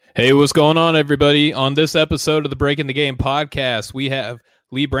Hey, what's going on, everybody? On this episode of the Breaking the Game podcast, we have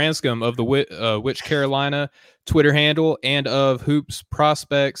Lee Branscombe of the Which Carolina Twitter handle and of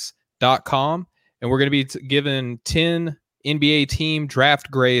hoopsprospects.com. And we're going to be giving 10 NBA team draft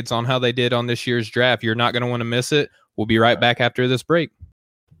grades on how they did on this year's draft. You're not going to want to miss it. We'll be right back after this break.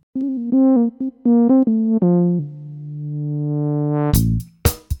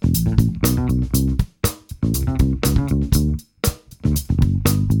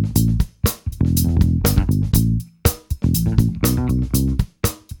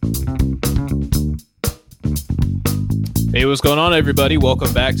 Hey, what's going on, everybody?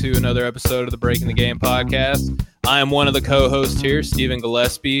 Welcome back to another episode of the Breaking the Game podcast. I am one of the co-hosts here, Stephen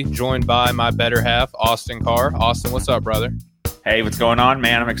Gillespie, joined by my better half, Austin Carr. Austin, what's up, brother? Hey, what's going on,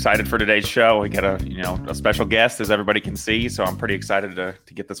 man? I'm excited for today's show. We got a special guest, as everybody can see, so I'm pretty excited to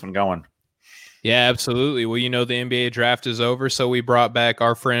get this one going. Yeah, absolutely. Well, the NBA draft is over, so we brought back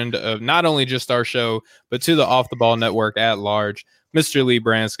our friend of not only just our show, but to the Off the Ball Network at large, Mr. Lee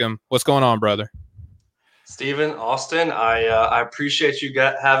Branscombe. What's going on, brother? Stephen, Austin, I appreciate you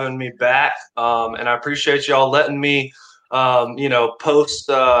having me back, and I appreciate y'all letting me, post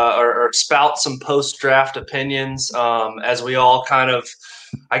or spout some post-draft opinions as we all kind of,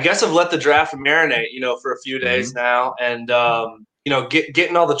 I guess, have let the draft marinate, for a few days now, and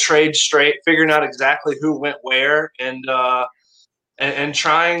getting all the trades straight, figuring out exactly who went where, and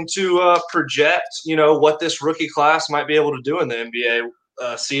trying to project, what this rookie class might be able to do in the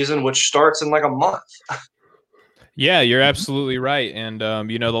NBA season, which starts in like a month. Yeah, you're absolutely right. And,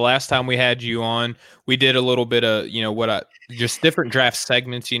 the last time we had you on, we did a little bit of, just different draft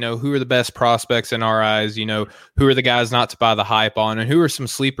segments, who are the best prospects in our eyes, who are the guys not to buy the hype on, and who are some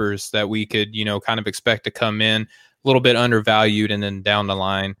sleepers that we could, kind of expect to come in a little bit undervalued and then down the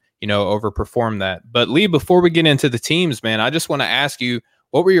line, overperform that. But Lee, before we get into the teams, man, I just want to ask you,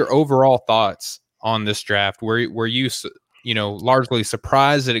 what were your overall thoughts on this draft? Were you, largely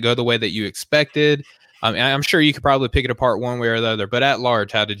surprised that it go the way that you expected? I'm sure you could probably pick it apart one way or the other, but at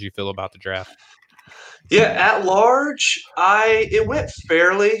large, how did you feel about the draft? Yeah, at large, it went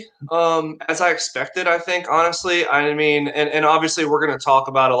fairly as I expected, I think, honestly. I mean, and obviously we're going to talk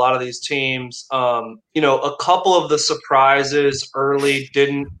about a lot of these teams. A couple of the surprises early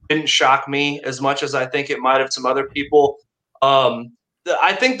didn't shock me as much as I think it might have some other people.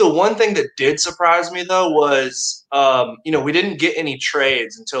 I think the one thing that did surprise me, though, was, we didn't get any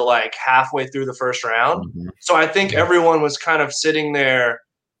trades until like halfway through the first round. Mm-hmm. So I think everyone was kind of sitting there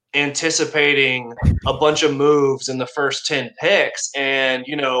anticipating a bunch of moves in the first 10 picks. And,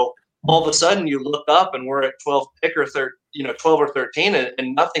 all of a sudden you look up and we're at 12 or 13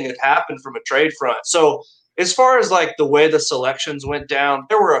 and nothing had happened from a trade front. So as far as like the way the selections went down,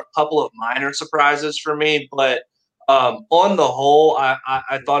 there were a couple of minor surprises for me, but on the whole,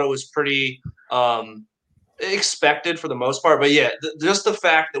 I thought it was pretty expected for the most part. But yeah, just the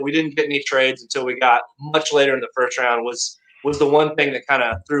fact that we didn't get any trades until we got much later in the first round was the one thing that kind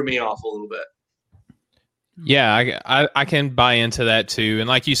of threw me off a little bit. Yeah, I can buy into that too. And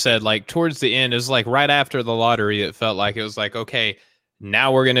like you said, like towards the end, it was like right after the lottery, it felt like it was like, okay,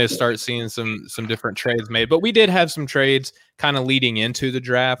 now we're going to start seeing some different trades made. But we did have some trades kind of leading into the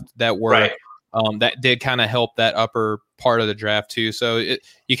draft that were right. That did kind of help that upper part of the draft too. So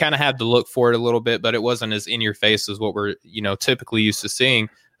you kind of had to look for it a little bit, but it wasn't as in your face as what we're, typically used to seeing,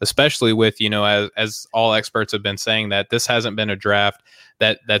 especially with, as all experts have been saying, that this hasn't been a draft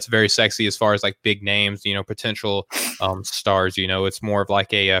that's very sexy as far as like big names, potential stars. It's more of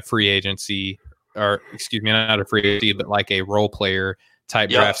like a free agency, or excuse me, not a free agency, but like a role player type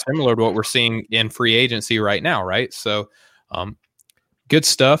draft, similar to what we're seeing in free agency right now. Right. So, good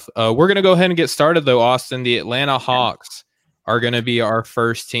stuff. We're going to go ahead and get started, though, Austin. The Atlanta Hawks are going to be our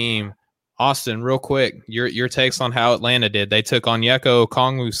first team. Austin, real quick, your takes on how Atlanta did. They took Onyeka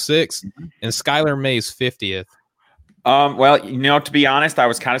Okongwu 6th and Skylar Mays 50th. Well, to be honest, I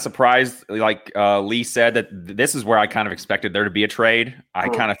was kind of surprised. Like Lee said, that this is where I kind of expected there to be a trade. I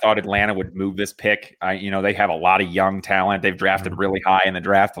kind of thought Atlanta would move this pick. They have a lot of young talent. They've drafted really high in the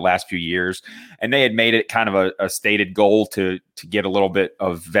draft the last few years, and they had made it kind of a stated goal to get a little bit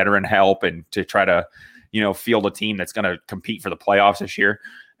of veteran help and to try to, field a team that's going to compete for the playoffs this year.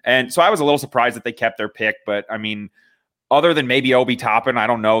 And so I was a little surprised that they kept their pick. But I mean, other than maybe Obi Toppin, I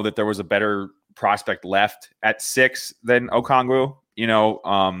don't know that there was a better prospect left at 6 than Okongwu.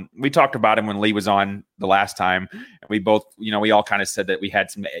 We talked about him when Lee was on the last time, and we both, we all kind of said that we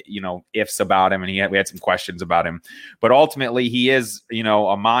had some, ifs about him, and we had some questions about him. But ultimately, he is,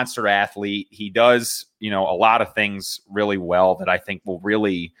 a monster athlete. He does, a lot of things really well that I think will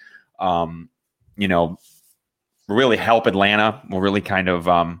really, really help Atlanta. Will really kind of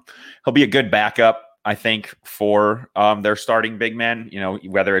he'll be a good backup, I think, for their starting big men. You know,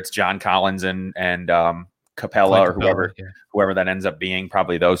 whether it's John Collins and Capella or whoever that ends up being,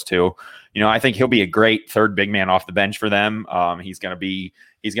 probably those two. You know, I think he'll be a great third big man off the bench for them. He's gonna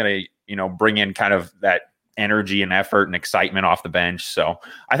bring in kind of that energy and effort and excitement off the bench. So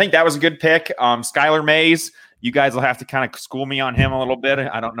I think that was a good pick. Skylar Mays, you guys will have to kind of school me on him a little bit.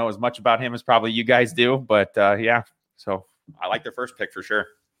 I don't know as much about him as probably you guys do, but yeah. So I like their first pick for sure.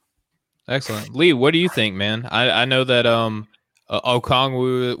 Excellent. Lee, what do you think, man? I know that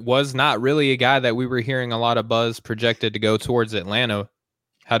Okongwu was not really a guy that we were hearing a lot of buzz projected to go towards Atlanta.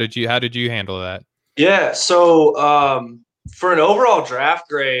 How did you handle that? Yeah, so for an overall draft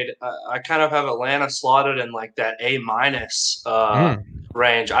grade, I kind of have Atlanta slotted in like that A-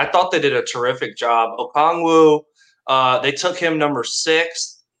 range. I thought they did a terrific job. Okongwu, they took him number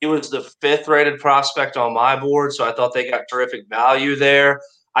 6. He was the 5th rated prospect on my board, so I thought they got terrific value there.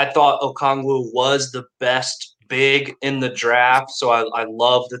 I thought Okongwu was the best big in the draft, so I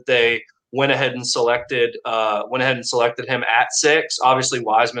love that they went ahead and selected him at 6. Obviously,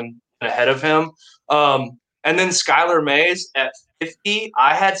 Wiseman ahead of him. And then Skylar Mays at 50.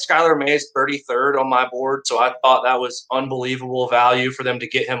 I had Skylar Mays 33rd on my board, so I thought that was unbelievable value for them to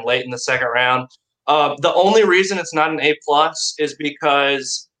get him late in the second round. The only reason it's not an A+ is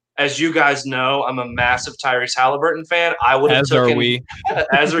because, as you guys know, I'm a massive Tyrese Halliburton fan. I would have taken,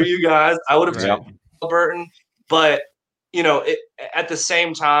 as are you guys. I would have taken Halliburton, but you know, at the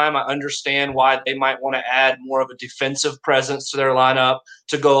same time, I understand why they might want to add more of a defensive presence to their lineup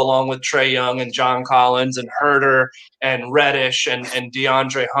to go along with Trae Young and John Collins and Herter and Reddish and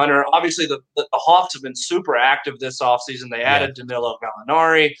DeAndre Hunter. Obviously, the Hawks have been super active this offseason. They added Danilo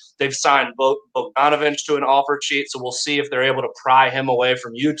Gallinari. They've signed Bogdanovich to an offer sheet, so we'll see if they're able to pry him away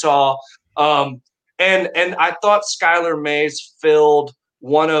from Utah. And I thought Skylar Mays filled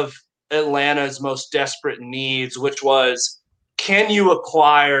one of Atlanta's most desperate needs, which was, can you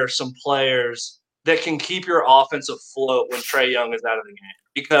acquire some players that can keep your offense afloat when Trae Young is out of the game?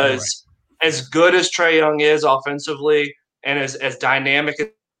 Because as good as Trae Young is offensively and as dynamic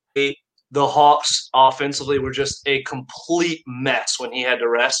as the Hawks offensively were just a complete mess when he had to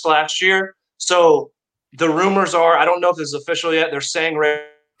rest last year. So the rumors are, I don't know if this is official yet, they're saying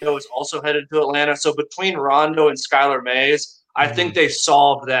Rondo is also headed to Atlanta. So between Rondo and Skylar Mays, I think they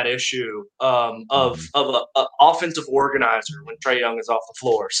solved that issue of an offensive organizer when Trae Young is off the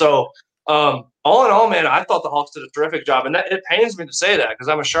floor. So all in all, man, I thought the Hawks did a terrific job, and it pains me to say that because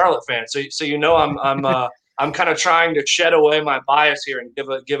I'm a Charlotte fan. So you know I'm kind of trying to shed away my bias here and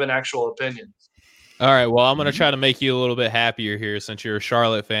give an actual opinion. All right, well, I'm going to try to make you a little bit happier here since you're a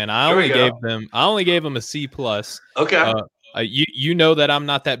Charlotte fan. I only gave them a C+. Okay. You know that I'm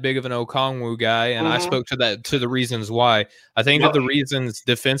not that big of an Okongwu guy, and I spoke to the reasons why. I think that the reasons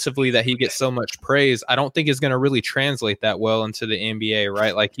defensively that he gets so much praise, I don't think is going to really translate that well into the NBA,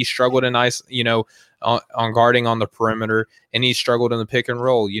 right? Like he struggled on guarding on the perimeter, and he struggled in the pick and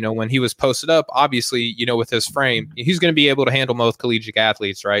roll. You know, when he was posted up, obviously, you know, with his frame, he's going to be able to handle most collegiate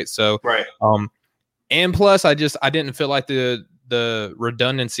athletes, right? So, and plus, I didn't feel like the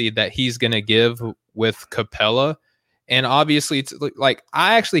redundancy that he's going to give with Capella. And obviously, it's like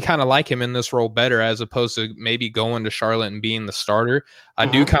I actually kind of like him in this role better as opposed to maybe going to Charlotte and being the starter. I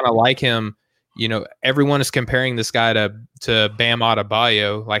do kind of like him. You know, everyone is comparing this guy to Bam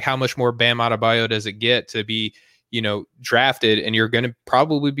Adebayo. Like, how much more Bam Adebayo does it get to be, you know, drafted? And you're going to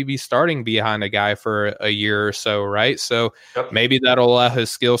probably be starting behind a guy for a year or so, right? So maybe that'll allow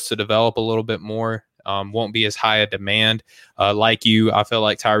his skills to develop a little bit more. Won't be as high a demand. Like you, I feel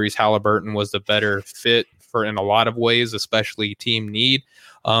like Tyrese Halliburton was the better fit for in a lot of ways, especially team need.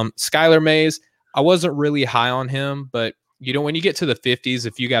 Skylar Mays, I wasn't really high on him, but you know, when you get to the 50s,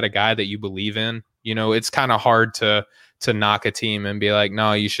 if you got a guy that you believe in, you know, it's kind of hard to knock a team and be like,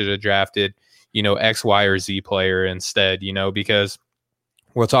 no, you should have drafted, you know, X, Y, or Z player instead, you know, because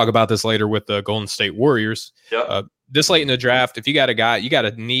we'll talk about this later with the Golden State Warriors. This late in the draft, if you got a guy, you got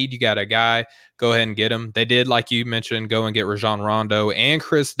a guy, go ahead and get him. They did, like you mentioned, go and get Rajon Rondo and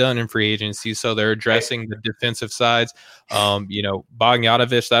Chris Dunn in free agency. So they're addressing the defensive sides. You know,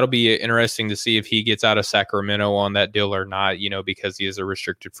 Bogdanovich, that'll be interesting to see if he gets out of Sacramento on that deal or not, you know, because he is a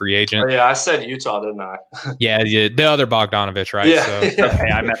restricted free agent. Oh, yeah, I said Utah, didn't I? yeah, the other Bogdanovich, right? Yeah. So, hey,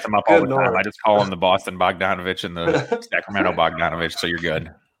 I mess him up all the time. I just call him the Boston Bogdanovich and the Sacramento Bogdanovich, so you're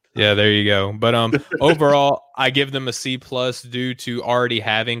good. Yeah, there you go. But overall, I give them a C+ due to already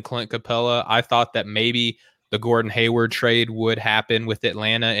having Clint Capella. I thought that maybe the Gordon Hayward trade would happen with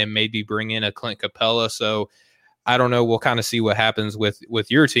Atlanta and maybe bring in a Clint Capella. So I don't know. We'll kind of see what happens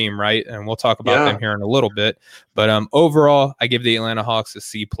with your team, right? And we'll talk about them here in a little bit. But overall, I give the Atlanta Hawks a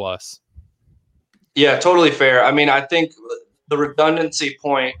C+. Yeah, totally fair. I mean, I think the redundancy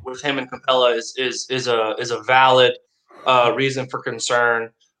point with him and Capella is a valid reason for concern.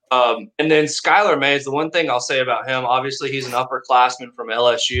 And then Skylar Mays, the one thing I'll say about him, obviously he's an upperclassman from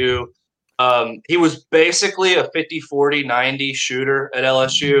LSU. He was basically a 50-40-90 shooter at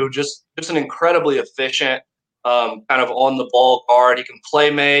LSU, just an incredibly efficient kind of on the ball guard. He can play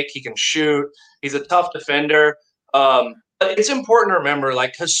make, he can shoot. He's a tough defender. But it's important to remember,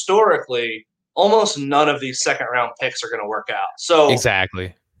 like, historically, almost none of these second round picks are going to work out. So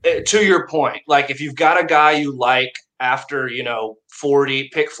exactly, to your point, like, if you've got a guy you like after 40,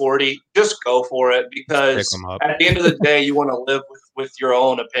 pick 40, just go for it, because at the end of the day, you want to live with your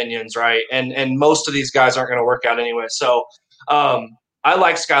own opinions, right? And most of these guys aren't going to work out anyway. So I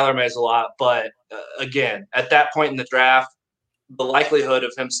like Skylar Mays a lot, but again, at that point in the draft, the likelihood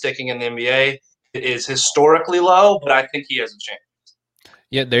of him sticking in the NBA is historically low, but I think he has a chance.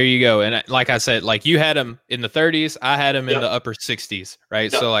 Yeah, there you go. And like I said, like, you had him in the 30s, I had him in the upper 60s,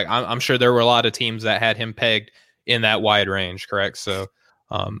 right? So like I'm sure there were a lot of teams that had him pegged in that wide range, correct? So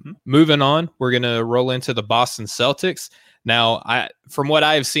moving on, we're going to roll into the Boston Celtics. Now, from what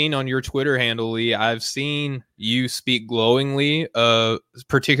I've seen on your Twitter handle, Lee, I've seen you speak glowingly,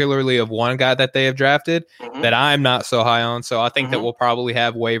 particularly of one guy that they have drafted that I'm not so high on. So I think that we'll probably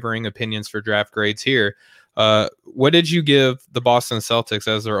have wavering opinions for draft grades here. What did you give the Boston Celtics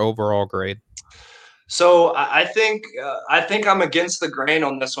as their overall grade? So I think I'm against the grain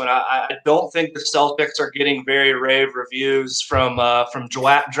on this one. I don't think the Celtics are getting very rave reviews from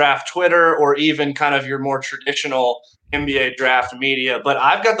draft Twitter or even kind of your more traditional NBA draft media. But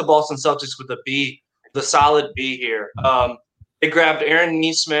I've got the Boston Celtics with a B, the solid B here. They grabbed Aaron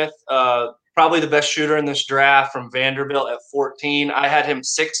Nesmith, probably the best shooter in this draft, from Vanderbilt at 14. I had him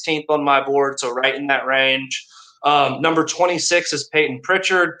 16th on my board, so right in that range. Number 26 is Peyton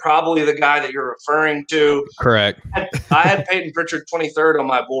Pritchard, probably the guy that you're referring to. Correct. I had Peyton Pritchard 23rd on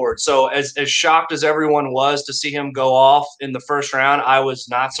my board. So as shocked as everyone was to see him go off in the first round, I was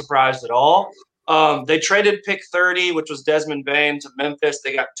not surprised at all. They traded pick 30, which was Desmond Bane, to Memphis.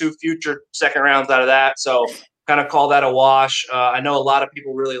 They got 2 future second rounds out of that. So kind of call that a wash. I know a lot of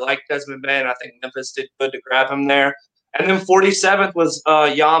people really like Desmond Bane. I think Memphis did good to grab him there. And then 47th was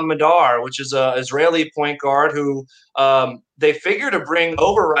Yam Madar, which is an Israeli point guard who they figure to bring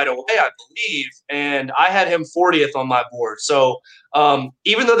over right away, I believe. And I had him 40th on my board. So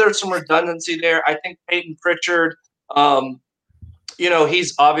even though there's some redundancy there, I think Peyton Pritchard,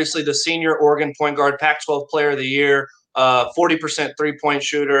 he's obviously the senior Oregon point guard, Pac-12 player of the year, 40% three-point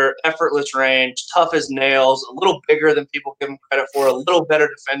shooter, effortless range, tough as nails, a little bigger than people give him credit for, a little better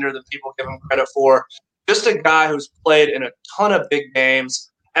defender than people give him credit for. Just a guy who's played in a ton of big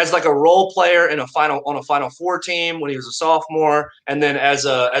games as like a role player on a Final Four team when he was a sophomore, and then as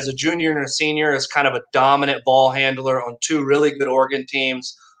a junior and a senior as kind of a dominant ball handler on 2 really good Oregon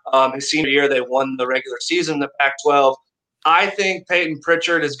teams. His senior year, they won the regular season in the Pac-12. I think Peyton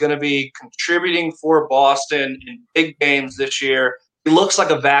Pritchard is going to be contributing for Boston in big games this year. He looks like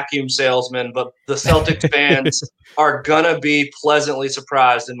a vacuum salesman, but the Celtics fans are going to be pleasantly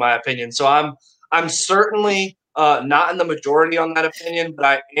surprised, in my opinion. So I'm certainly not in the majority on that opinion, but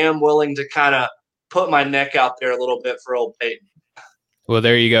I am willing to kind of put my neck out there a little bit for old Peyton. Well,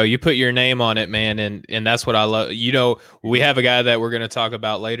 there you go. You put your name on it, man, and that's what I love. We have a guy that we're going to talk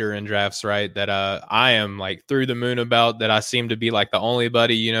about later in drafts, right, that I am like through the moon about, that I seem to be like the only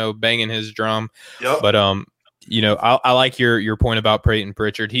buddy, banging his drum. Yep. But I like your point about Peyton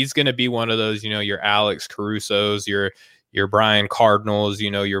Pritchard. He's going to be one of those, your Alex Caruso's, your Brian Cardinals,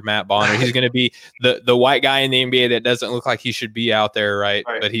 your Matt Bonner. He's going to be the white guy in the NBA that doesn't look like he should be out there, right?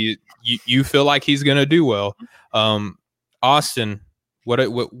 But you feel like he's going to do well. Austin,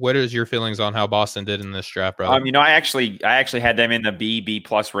 what is your feelings on how Boston did in this draft, brother? I actually had them in the B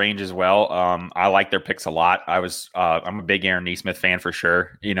plus range as well. I like their picks a lot. I'm a big Aaron Nesmith fan for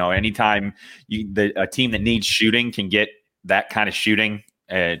sure. Anytime a team that needs shooting can get that kind of shooting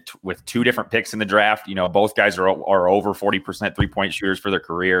with 2 different picks in the draft, both guys are over 40% 3-point shooters for their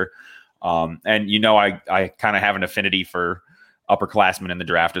career. And I kind of have an affinity for upperclassmen in the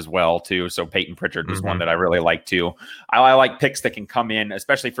draft as well too. So Peyton Pritchard was one that I really like too. I like picks that can come in,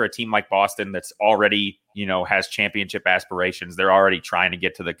 especially for a team like Boston that's already has championship aspirations. They're already trying to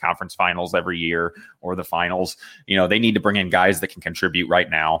get to the conference finals every year or the finals. They need to bring in guys that can contribute right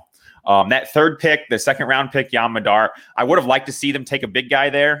now. That third pick, the second round pick, Yam Madar, I would have liked to see them take a big guy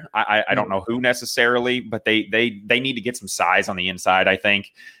there. I don't know who necessarily, but they need to get some size on the inside, I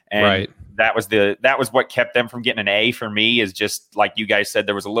think. And right. That was what kept them from getting an A for me, is just like you guys said,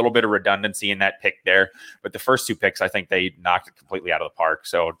 there was a little bit of redundancy in that pick there. But the first two picks, I think they knocked it completely out of the park.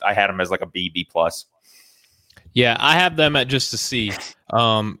 So I had them as like a B plus. Yeah, I have them at just a C.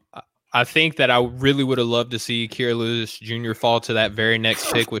 I think that I really would have loved to see Kira Lewis Jr. fall to that very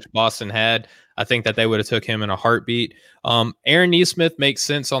next pick, which Boston had. I think that they would have took him in a heartbeat. Aaron Nesmith makes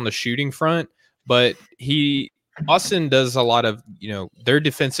sense on the shooting front, but Boston does a lot of, their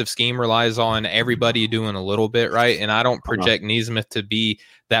defensive scheme relies on everybody doing a little bit, right? And I don't project Nesmith to be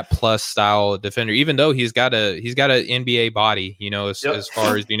that plus style defender, even though he's got an NBA body, as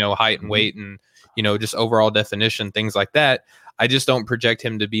far as, height and weight and, just overall definition, things like that. I just don't project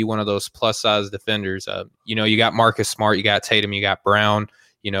him to be one of those plus size defenders. You got Marcus Smart, you got Tatum, you got Brown,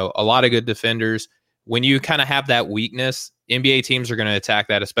 a lot of good defenders. When you kind of have that weakness, NBA teams are going to attack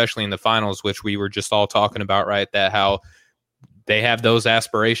that, especially in the finals, which we were just all talking about, right? That how they have those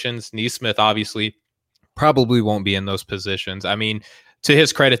aspirations. Nesmith obviously probably won't be in those positions. I mean, to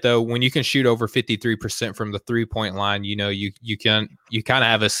his credit, though, when you can shoot over 53% from the 3-point line, you kind of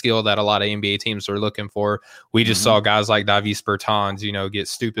have a skill that a lot of NBA teams are looking for. We just saw guys like Davis Bertans, get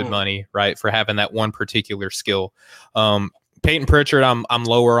stupid money, right, for having that one particular skill. Peyton Pritchard, I'm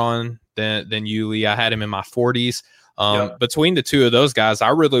lower on than you, Lee. I had him in my 40s. Between the two of those guys, I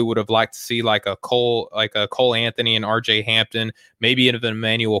really would have liked to see like a Cole Anthony and RJ Hampton, maybe even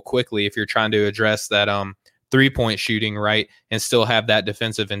Emmanuel Quickly, if you're trying to address that 3-point shooting, right, and still have that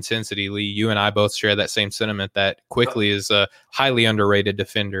defensive intensity. Lee, you and I both share that same sentiment that Quickly is a highly underrated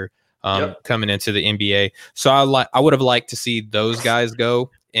defender coming into the NBA. So I would have liked to see those guys go,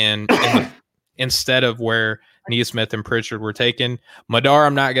 and instead of where Nesmith and Pritchard were taken. Madar,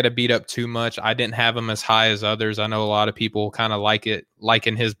 I'm not going to beat up too much. I didn't have him as high as others. I know a lot of people kind of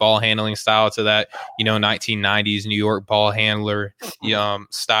liken his ball handling style to that, 1990s New York ball handler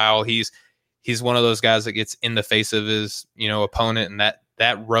style. He's one of those guys that gets in the face of his, opponent, and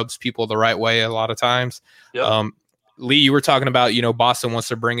that rubs people the right way a lot of times. Lee, you were talking about, Boston wants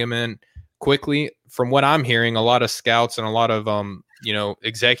to bring him in quickly. From what I'm hearing, a lot of scouts and a lot of,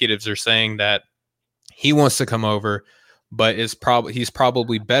 executives are saying that he wants to come over, but he's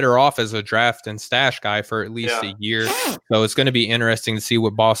probably better off as a draft and stash guy for at least a year. So it's going to be interesting to see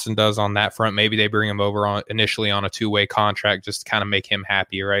what Boston does on that front. Maybe they bring him over initially on a 2-way contract just to kind of make him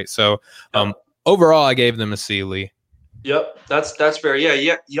happy, right? So overall, I gave them a C, Lee. Yep, that's fair.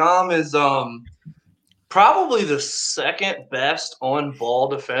 Yeah. Yam is probably the second best on-ball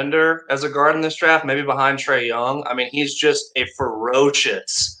defender as a guard in this draft, maybe behind Trae Young. I mean, he's just a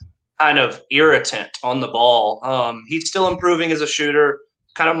ferocious kind of irritant on the ball. He's still improving as a shooter,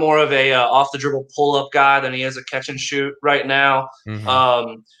 kind of more of a off the dribble pull up guy than he is a catch and shoot right now.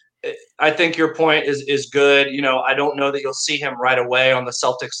 I think your point is good. I don't know that you'll see him right away on the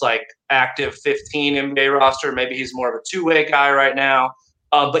Celtics like active 15 NBA roster. Maybe he's more of a 2-way guy right now.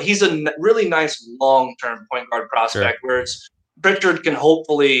 But he's a really nice long-term point guard prospect, whereas Pritchard can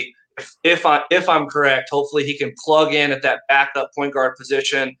hopefully, if I'm correct, hopefully he can plug in at that backup point guard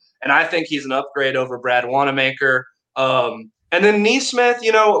position. And I think he's an upgrade over Brad Wanamaker. And then Nesmith,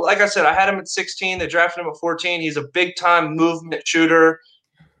 like I said, I had him at 16. They drafted him at 14. He's a big-time movement shooter,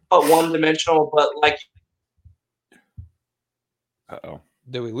 but one-dimensional. But like,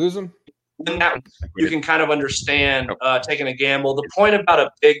 did we lose him? That, you can kind of understand taking a gamble. The point about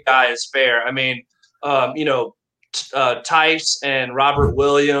a big guy is fair. I mean, Tice and Robert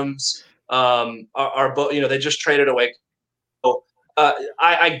Williams are both. They just traded away.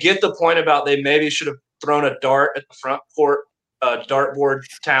 I get the point about they maybe should have thrown a dart at the front court, dartboard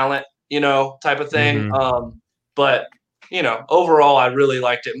talent, type of thing. But overall, I really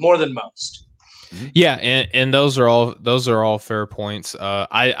liked it more than most. Yeah, and those are all fair points.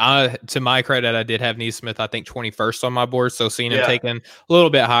 I to my credit, I did have Nesmith, I think 21st on my board. So seeing him taken a little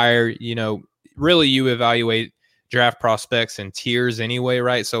bit higher, really you evaluate draft prospects in tiers anyway,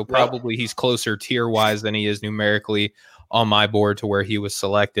 right? So probably he's closer tier wise than he is numerically on my board to where he was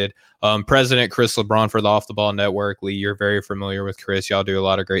selected. President Chris LeBron for the Off the Ball Network. Lee, you're very familiar with Chris. Y'all do a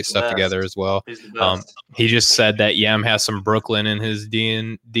lot of great stuff together as well. He just said that Yam has some Brooklyn in his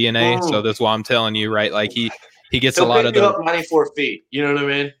DNA. So that's why I'm telling you, right? Like he gets a lot of the 94 feet. You know what I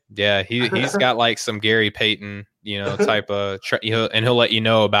mean? Yeah, he's got like some Gary Payton, type of, and he'll let you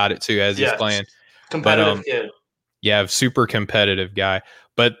know about it too as he's playing. Competitive kid. Yeah, super competitive guy.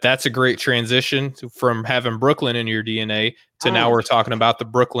 But that's a great transition from having Brooklyn in your DNA to now we're talking about the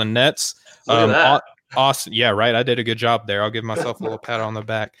Brooklyn Nets. Look at that. Austin, yeah, right. I did a good job there. I'll give myself a little pat on the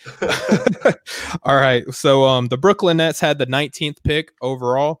back. All right. So the Brooklyn Nets had the 19th pick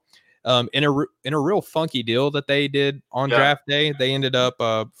overall. In a real funky deal that they did on draft day, they ended up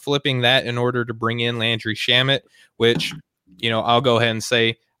flipping that in order to bring in Landry Shamet, which, I'll go ahead and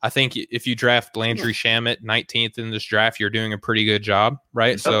say, I think if you draft Landry Shamet 19th in this draft, you're doing a pretty good job,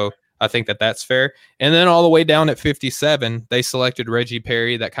 right? Yep. So I think that's fair. And then all the way down at 57, they selected Reggie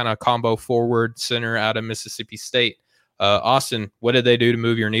Perry, that kind of combo forward center out of Mississippi State. Austin, what did they do to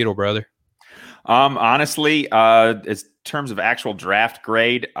move your needle, brother? Honestly, in terms of actual draft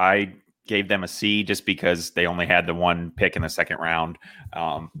grade, I gave them a C just because they only had the one pick in the second round.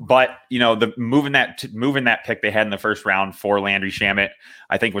 But the moving that pick they had in the first round for Landry Shamet,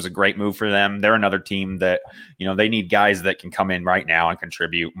 I think was a great move for them. They're another team that, they need guys that can come in right now and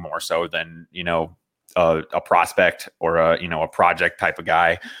contribute more so than, a prospect or a project type of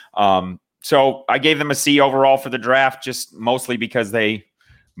guy. So I gave them a C overall for the draft, just mostly because they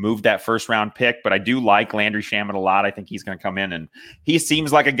moved that first round pick, but I do like Landry Shamet a lot. I think he's going to come in, and he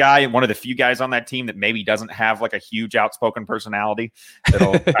seems like a guy, one of the few guys on that team that maybe doesn't have like a huge outspoken personality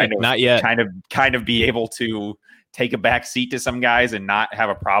that'll not yet kind of be able to take a back seat to some guys and not have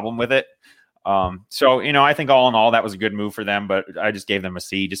a problem with it. So I think all in all that was a good move for them, but I just gave them a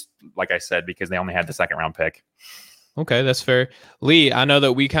C, just like I said, because they only had the second round pick. Okay, that's fair. Lee, I know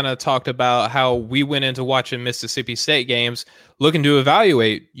that we kind of talked about how we went into watching Mississippi State games looking to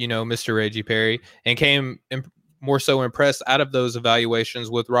evaluate, Mr. Reggie Perry, and came more so impressed out of those evaluations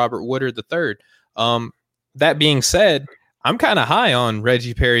with Robert Woodard III. That being said, I'm kind of high on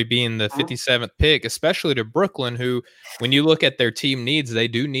Reggie Perry being the 57th pick, especially to Brooklyn, who, when you look at their team needs, they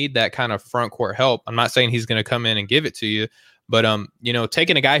do need that kind of front court help. I'm not saying he's going to come in and give it to you, but,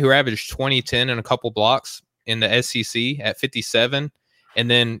 taking a guy who averaged 20, 10, and a couple blocks in the SEC at 57, and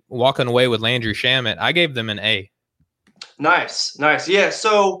then walking away with Landry Shamet, I gave them an A. Nice. Yeah.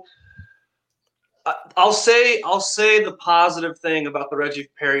 So I'll say the positive thing about the Reggie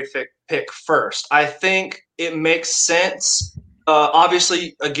Perry pick first. I think it makes sense.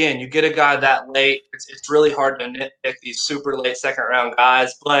 Obviously, again, you get a guy that late. It's really hard to nitpick these super late second round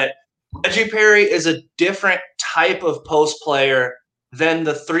guys, but Reggie Perry is a different type of post player than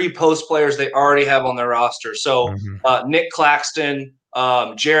the three post players they already have on their roster. So Nick Claxton,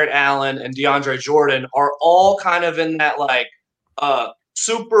 Jarrett Allen, and DeAndre Jordan are all kind of in that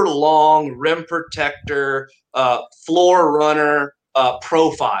super long rim protector, floor runner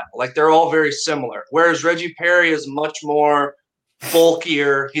profile. Like they're all very similar. Whereas Reggie Perry is much more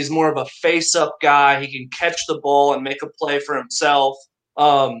bulkier. He's more of a face-up guy. He can catch the ball and make a play for himself.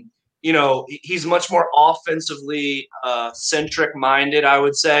 He's much more offensively centric minded, I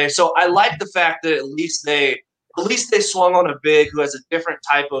would say. So I like the fact that at least they swung on a big who has a different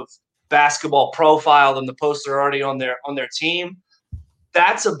type of basketball profile than the posts are already on their team.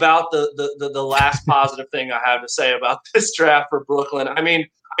 That's about the last positive thing I have to say about this draft for Brooklyn. I mean,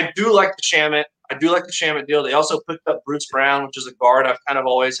 I do like the Shamet deal. They also picked up Bruce Brown, which is a guard I've kind of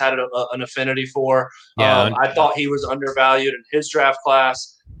always had an affinity for. Yeah, I thought he was undervalued in his draft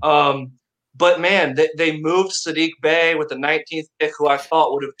class. But man, they moved Sadiq Bey with the 19th pick, who I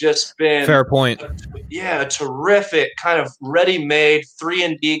thought would have just been fair point. A terrific kind of ready-made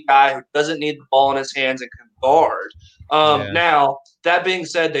 3-and-D guy who doesn't need the ball in his hands and can guard. Now, that being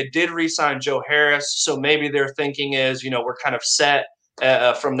said, they did re-sign Joe Harris, so maybe their thinking is, we're kind of set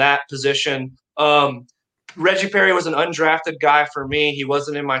from that position. Reggie Perry was an undrafted guy for me. He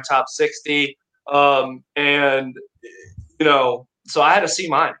wasn't in my top 60, so I had a C-.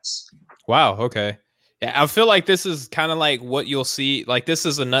 Wow. Okay. Yeah, I feel like this is kind of like what you'll see. Like this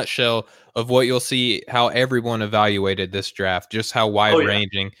is a nutshell of what you'll see how everyone evaluated this draft, just how wide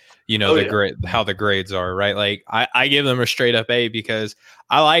ranging, how the grades are, right? Like I give them a straight up A because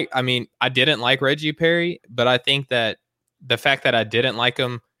I didn't like Reggie Perry, but I think that the fact that I didn't like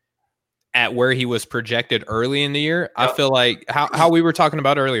him at where he was projected early in the year, I feel like how we were talking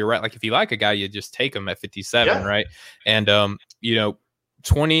about earlier, right? Like if you like a guy, you just take him at 57, right? And,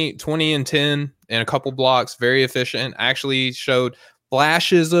 20 and 10 and a couple blocks, very efficient, actually showed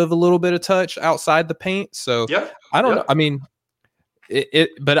flashes of a little bit of touch outside the paint. So I don't know. I mean,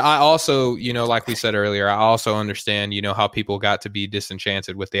 but I also, like we said earlier, I also understand, how people got to be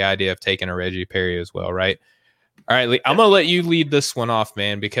disenchanted with the idea of taking a Reggie Perry as well. Right. All right. I'm going to let you lead this one off,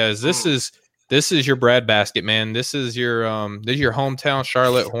 man, because this is your breadbasket, man. This is your hometown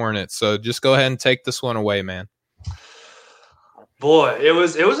Charlotte Hornets. So just go ahead and take this one away, man. Boy, it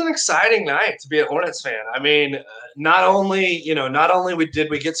was an exciting night to be a Hornets fan. I mean, not only did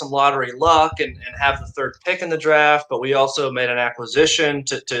we get some lottery luck and have the third pick in the draft, but we also made an acquisition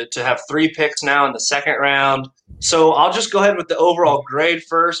to have 3 picks now in the second round. So I'll just go ahead with the overall grade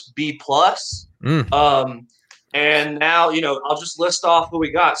first, B plus. And now, I'll just list off who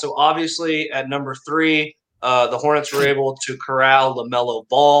we got. So obviously at number 3, the Hornets were able to corral LaMelo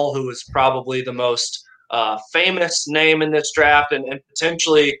Ball, who is probably the most famous name in this draft and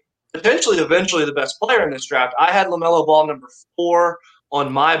potentially eventually the best player in this draft. I had LaMelo Ball number 4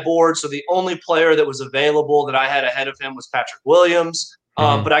 on my board, so the only player that was available that I had ahead of him was Patrick Williams.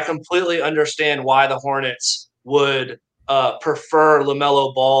 But I completely understand why the Hornets would prefer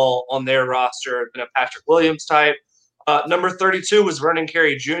LaMelo Ball on their roster than a Patrick Williams type. Number 32 was Vernon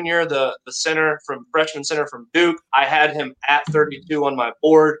Carey Jr., the freshman center from Duke. I had him at 32 on my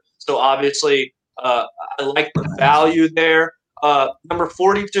board, so obviously I like the value there. Number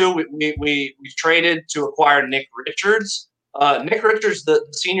 42, we traded to acquire Nick Richards. Nick Richards, the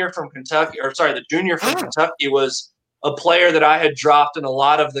junior from Kentucky, was a player that I had dropped in a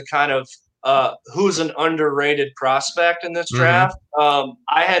lot of the kind of who's an underrated prospect in this draft.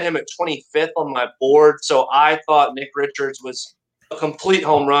 I had him at 25th on my board, so I thought Nick Richards was a complete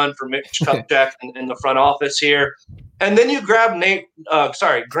home run for Mitch Kupchak in the front office here. And then you grab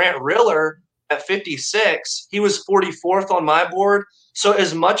Grant Riller at 56. He was 44th on my board. So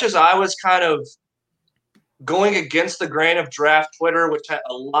as much as I was kind of going against the grain of draft Twitter, which had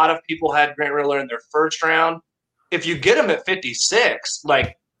a lot of people had Grant Riller in their first round, if you get him at 56,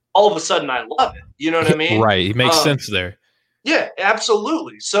 like all of a sudden I love it. You know what I mean? Right. It makes sense there. Yeah,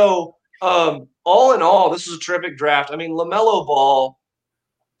 absolutely. So all in all, this was a terrific draft. I mean, LaMelo Ball,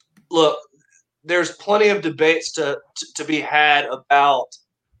 look, there's plenty of debates to be had about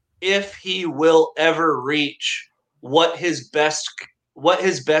if he will ever reach what his best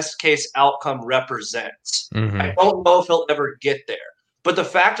case outcome represents. I don't know if he'll ever get there. But the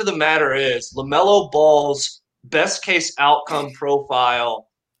fact of the matter is LaMelo Ball's best case outcome profile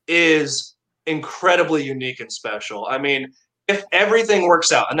is incredibly unique and special. I mean, if everything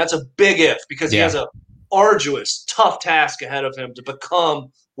works out, and that's a big if because he has a arduous, tough task ahead of him to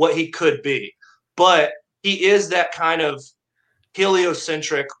become what he could be. But he is that kind of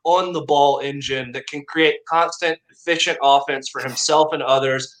heliocentric, on-the-ball engine that can create constant, efficient offense for himself and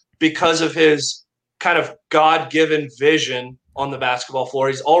others because of his kind of God-given vision on the basketball floor.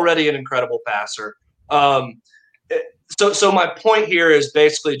 He's already an incredible passer. So my point here is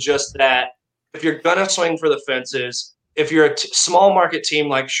basically just that if you're going to swing for the fences, if you're a small market team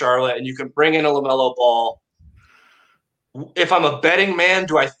like Charlotte and you can bring in a LaMelo Ball, if I'm a betting man,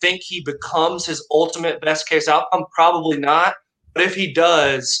 do I think he becomes his ultimate best case outcome? Probably not. But if he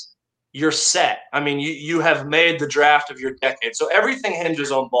does, you're set. I mean, you have made the draft of your decade. So everything hinges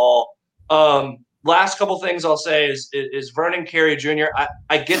on Ball. Last couple things I'll say is Vernon Carey Jr.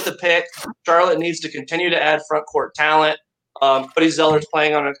 I get the pick. Charlotte needs to continue to add front court talent. Cody Zeller's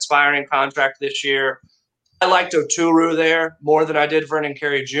playing on an expiring contract this year. I liked Oturu there more than I did Vernon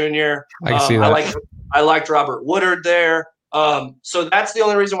Carey Jr. I can see that. I liked Robert Woodard there. So that's the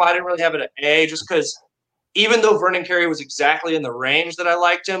only reason why I didn't really have it at A, just because even though Vernon Carey was exactly in the range that I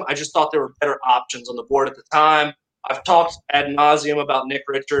liked him, I just thought there were better options on the board at the time. I've talked ad nauseum about Nick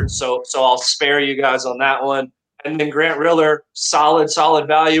Richards, so I'll spare you guys on that one. And then Grant Riller, solid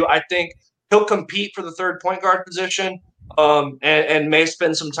value. I think he'll compete for the third point guard position and may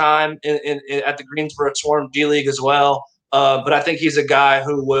spend some time at the Greensboro Swarm D League as well. But I think he's a guy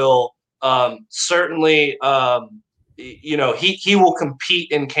who will certainly he will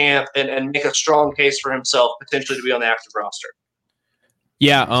compete in camp and make a strong case for himself potentially to be on the active roster.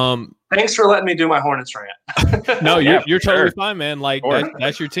 Yeah. Thanks for letting me do my Hornets rant. No, you're totally fine, man. Like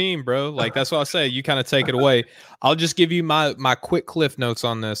that's your team, bro. Like that's what I say. You kind of take it away. I'll just give you my quick cliff notes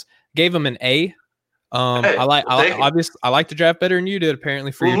on this. Gave him an A. I like the draft better than you did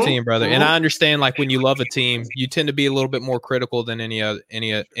apparently for your team, brother. And I understand like when you love a team, you tend to be a little bit more critical than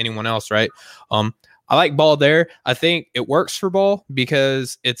anyone else, right? I like Ball there. I think it works for Ball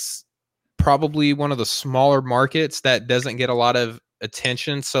because it's probably one of the smaller markets that doesn't get a lot of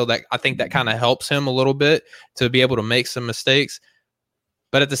attention. So that I think that kind of helps him a little bit to be able to make some mistakes.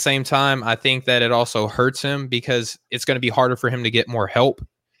 But at the same time, I think that it also hurts him because it's going to be harder for him to get more help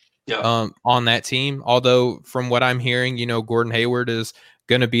on that team. Although from what I'm hearing, Gordon Hayward is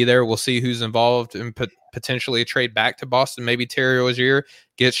going to be there. We'll see who's involved and potentially a trade back to Boston. Maybe Terry Rozier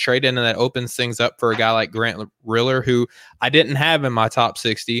gets traded and that opens things up for a guy like Grant Riller, who I didn't have in my top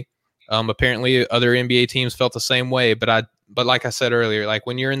 60. Apparently other NBA teams felt the same way, but but like I said earlier, like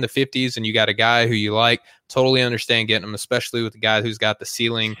when you're in the 50s and you got a guy who you like, totally understand getting him, especially with the guy who's got the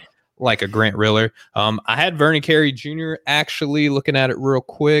ceiling like a Grant Riller. I had Vernon Carey Jr. actually looking at it real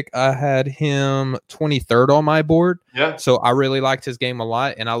quick. I had him 23rd on my board. Yeah. So I really liked his game a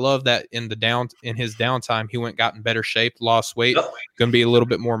lot. And I love that in his downtime, he went got in better shape, lost weight, going to be a little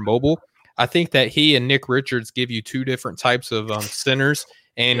bit more mobile. I think that he and Nick Richards give you two different types of centers,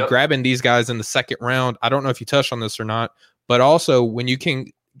 and grabbing these guys in the second round. I don't know if you touched on this or not, but also when you can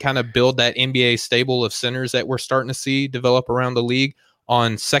kind of build that NBA stable of centers that we're starting to see develop around the league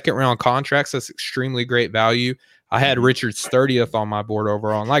on second round contracts, that's extremely great value. I had Richards 30th on my board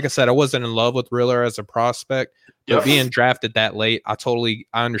overall. And like I said, I wasn't in love with Riller as a prospect, but being drafted that late, I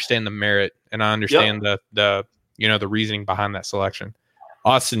understand the merit, and I understand the reasoning behind that selection.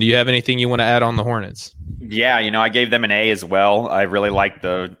 Austin, do you have anything you want to add on the Hornets? Yeah, I gave them an A as well. I really like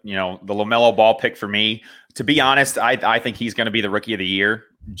the LaMelo Ball pick for me. To be honest, I think he's going to be the rookie of the year.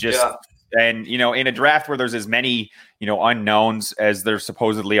 And, in a draft where there's as many, unknowns as there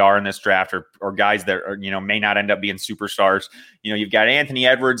supposedly are in this draft, or guys that are, may not end up being superstars. You've got Anthony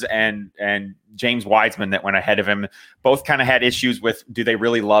Edwards and James Wiseman that went ahead of him. Both kind of had issues with, do they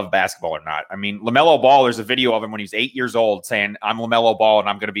really love basketball or not? I mean, LaMelo Ball, there's a video of him when he's 8 years old saying, I'm LaMelo Ball and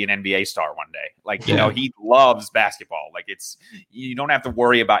I'm going to be an NBA star one day. Like, he loves basketball. Like, you don't have to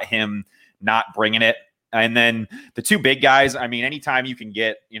worry about him not bringing it. And then the two big guys, I mean, anytime you can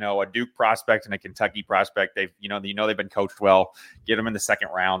get, a Duke prospect and a Kentucky prospect, they've been coached well, get them in the second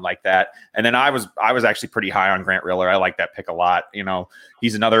round like that. And then I was actually pretty high on Grant Riller. I like that pick a lot.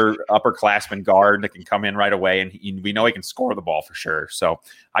 He's another upperclassman guard that can come in right away, and we know he can score the ball for sure. So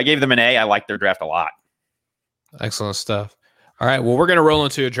I gave them an A. I like their draft a lot. Excellent stuff. All right. Well, we're going to roll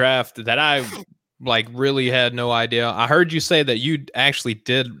into a draft that I really had no idea. I heard you say that you actually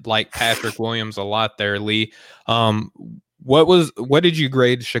did like Patrick Williams a lot there, Lee. What did you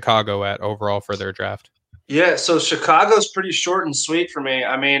grade Chicago at overall for their draft? Yeah, so Chicago's pretty short and sweet for me.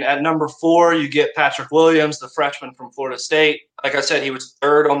 I mean, at number 4, you get Patrick Williams, the freshman from Florida State. Like I said, he was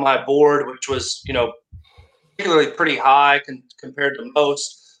 3rd on my board, which was, particularly pretty high compared to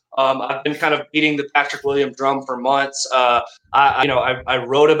most. I've been kind of beating the Patrick Williams drum for months. I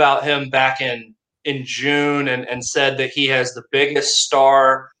wrote about him back in June and said that he has the biggest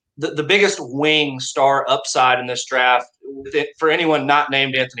star, the biggest wing star upside in this draft for anyone not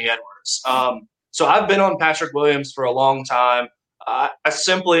named Anthony Edwards. So I've been on Patrick Williams for a long time. I just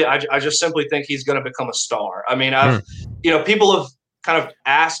simply think he's going to become a star. I mean, people have kind of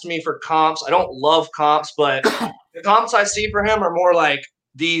asked me for comps. I don't love comps, but the comps I see for him are more like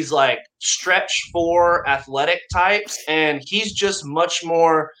these stretch 4 athletic types, and he's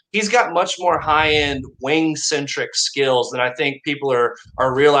got much more high-end wing centric skills than I think people are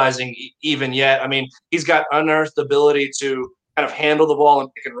realizing even yet. I mean, he's got unearthed ability to kind of handle the ball in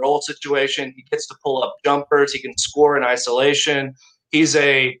pick and roll situation. He gets to pull up jumpers. He can score in isolation. He's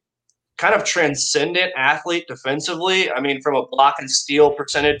a kind of transcendent athlete defensively. I mean, from a block and steal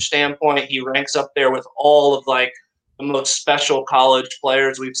percentage standpoint, he ranks up there with all of the most special college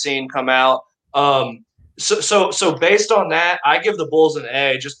players we've seen come out. So based on that, I give the Bulls an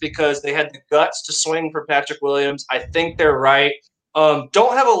A just because they had the guts to swing for Patrick Williams. I think they're right.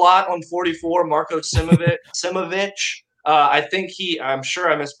 Don't have a lot on 44, Marko Simovic. I think I'm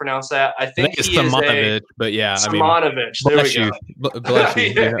sure I mispronounced that. I think it's he Simonovic, is but yeah. Simonovic. There we go. Bless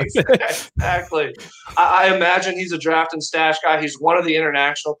you. Yeah, exactly. I imagine he's a draft and stash guy. He's one of the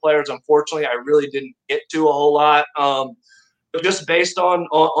international players. Unfortunately, I really didn't get to a whole lot. But just based on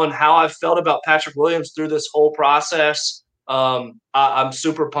how I've felt about Patrick Williams through this whole process, I'm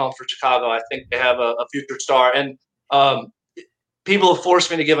super pumped for Chicago. I think they have a future star. And people have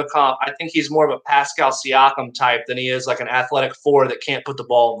forced me to give a comp. I think he's more of a Pascal Siakam type than he is like an athletic 4 that can't put the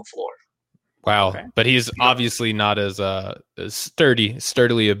ball on the floor. Wow. Okay. But he's obviously not as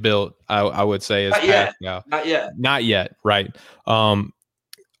sturdily built, I would say, as Pascal. Not yet. Right.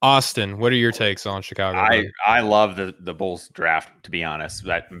 Austin, what are your takes on Chicago? I love the Bulls draft, to be honest.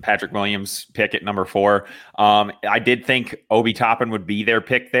 That Patrick Williams pick at number 4. I did think Obi Toppin would be their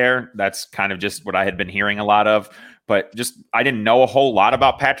pick there. That's kind of just what I had been hearing a lot of. But I didn't know a whole lot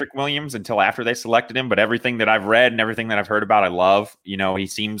about Patrick Williams until after they selected him. But everything that I've read and everything that I've heard about, I love. He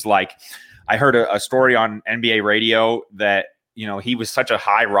seems like I heard a story on NBA radio that, he was such a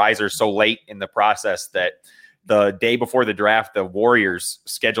high riser so late in the process that the day before the draft, the Warriors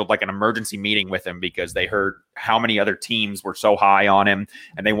scheduled like an emergency meeting with him because they heard how many other teams were so high on him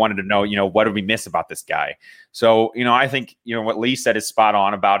and they wanted to know, what did we miss about this guy? So, I think, what Lee said is spot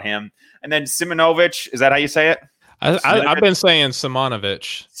on about him. And then Simonovic, is that how you say it? I've been saying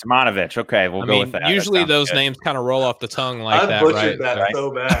Simonovic. Simonovic. Okay, we'll go with that. Usually that those good. names kind of roll off the tongue like I that, butchered right? that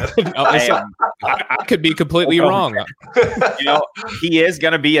so bad. I could be completely wrong. He is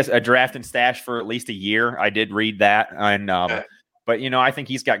going to be a draft and stash for at least a year. I did read that, and but I think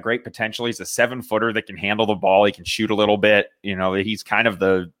he's got great potential. He's a 7-footer that can handle the ball. He can shoot a little bit. He's kind of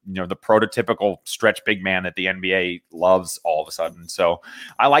the the prototypical stretch big man that the NBA loves all of a sudden. So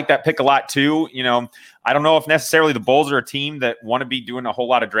I like that pick a lot too. I don't know if necessarily the Bulls are a team that want to be doing a whole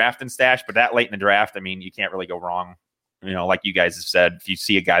lot of draft and stash, but that late in the draft, you can't really go wrong. Like you guys have said, if you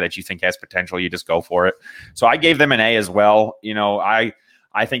see a guy that you think has potential, you just go for it. So I gave them an A as well.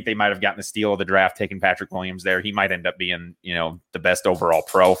 I think they might have gotten the steal of the draft, taking Patrick Williams there. He might end up being, the best overall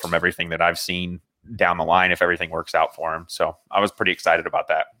pro from everything that I've seen down the line if everything works out for him. So I was pretty excited about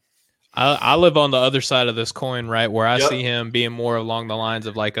that. I live on the other side of this coin, right, where I see him being more along the lines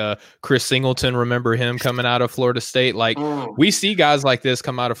of like a Chris Singleton. Remember him coming out of Florida State? Like we see guys like this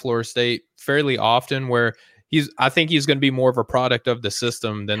come out of Florida State fairly often where I think he's going to be more of a product of the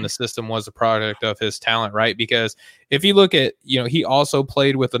system than the system was a product of his talent, right? Because if you look at, he also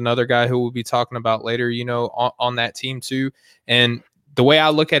played with another guy who we'll be talking about later, on that team too. And the way I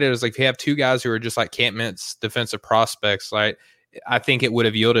look at it is like, if you have two guys who are just like Camp Mintz defensive prospects, like I think it would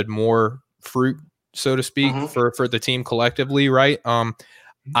have yielded more fruit, so to speak, for the team collectively, right? I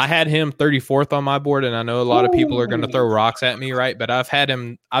had him 34th on my board, and I know a lot of people are going to throw rocks at me, right? But I've had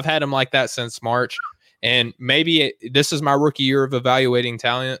him like that since March. And maybe this is my rookie year of evaluating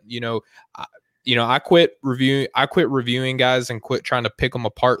talent. I quit reviewing guys and quit trying to pick them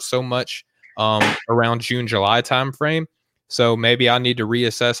apart so much around June, July timeframe. So maybe I need to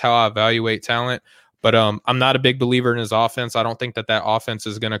reassess how I evaluate talent. But I'm not a big believer in his offense. I don't think that offense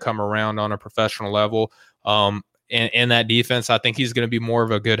is going to come around on a professional level. And that defense, I think he's going to be more of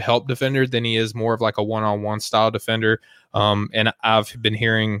a good help defender than he is more of like a one-on-one style defender. And I've been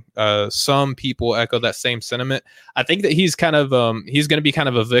hearing some people echo that same sentiment. I think that he's kind of he's going to be kind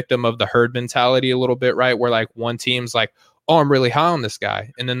of a victim of the herd mentality a little bit, right? Where like one team's like, oh, I'm really high on this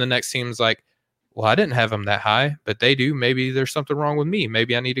guy. And then the next team's like, well, I didn't have him that high, but they do. Maybe there's something wrong with me.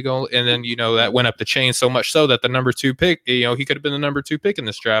 Maybe I need to go. And then, that went up the chain so much so that the number 2 pick, he could have been the number 2 pick in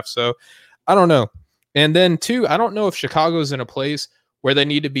this draft. So I don't know. And then two, I don't know if Chicago's in a place where they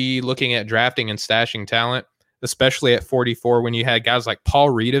need to be looking at drafting and stashing talent, especially at 44 when you had guys like Paul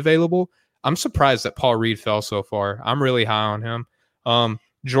Reed available. I'm surprised that Paul Reed fell so far. I'm really high on him.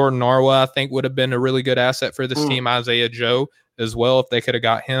 Jordan Narwa, I think, would have been a really good asset for this team. Isaiah Joe as well, if they could have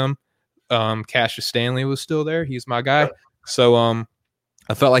got him. Cassius Stanley was still there. He's my guy. So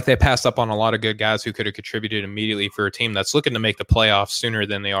I felt like they passed up on a lot of good guys who could have contributed immediately for a team that's looking to make the playoffs sooner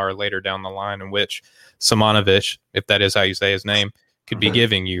than they are later down the line, in which Simonovic, if that is how you say his name, could be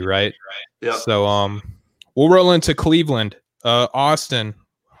giving you, right? Yeah. So we'll roll into Cleveland. Austin,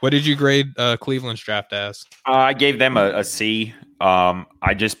 what did you grade Cleveland's draft as? I gave them a C.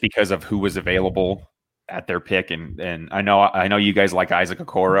 I just because of who was available at their pick, and I know you guys like Isaac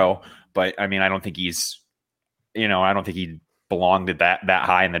Okoro, but I don't think he's, I don't think he belonged at that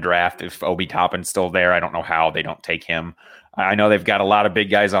high in the draft. If Obi Toppin's still there, I don't know how they don't take him. I know they've got a lot of big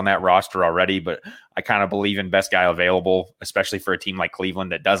guys on that roster already, but I kind of believe in best guy available, especially for a team like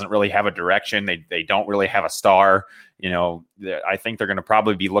Cleveland that doesn't really have a direction. They don't really have a star. I think they're going to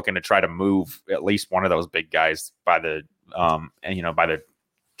probably be looking to try to move at least one of those big guys by the by the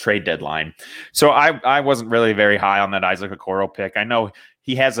trade deadline. So I wasn't really very high on that Isaac Okoro pick. I know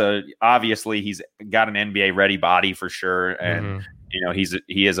he has obviously he's got an NBA ready body for sure. And,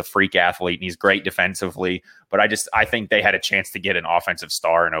 he is a freak athlete and he's great defensively, but I think they had a chance to get an offensive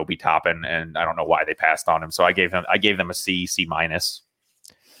star in Obi Toppin, and I don't know why they passed on him. So I gave them a C minus.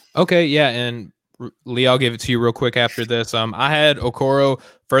 Okay. Yeah. And Lee, I'll give it to you real quick after this. I had Okoro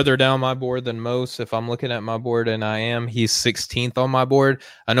further down my board than most. If I'm looking at my board, and he's 16th on my board.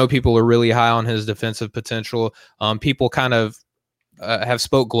 I know people are really high on his defensive potential. People kind of have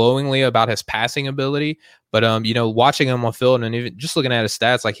spoke glowingly about his passing ability, but watching him on field and even just looking at his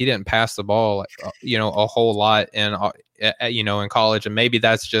stats, like he didn't pass the ball, a whole lot in college, and maybe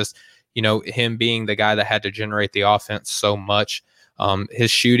that's just him being the guy that had to generate the offense so much.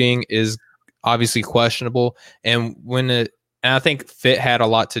 His shooting is obviously questionable, and I think fit had a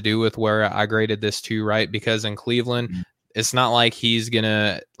lot to do with where I graded this too, right? Because in Cleveland, it's not like he's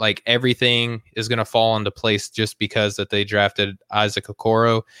gonna everything is gonna fall into place just because that they drafted Isaac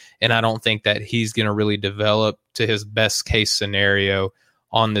Okoro, and I don't think that he's gonna really develop to his best case scenario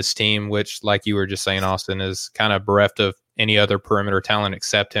on this team, which, like you were just saying, Austin, is kind of bereft of any other perimeter talent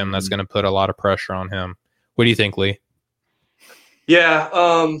except him. That's gonna put a lot of pressure on him. What do you think, Lee? Yeah.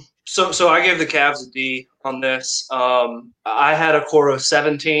 So I gave the Cavs a D on this. I had Okoro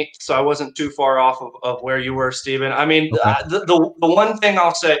 17th, so I wasn't too far off of where you were, Steven. I mean, Okay. the one thing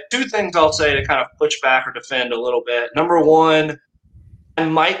I'll say, two things I'll say to kind of push back or defend a little bit. Number one, I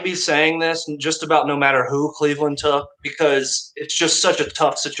might be saying this just about no matter who Cleveland took because it's just such a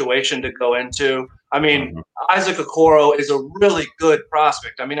tough situation to go into. I mean, Isaac Okoro is a really good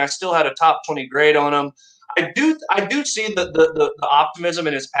prospect. I mean, I still had a top 20 grade on him. I do see the optimism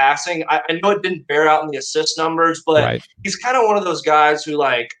in his passing. I know it didn't bear out in the assist numbers, but he's kind of one of those guys who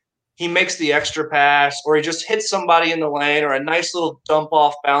he makes the extra pass or he just hits somebody in the lane or a nice little dump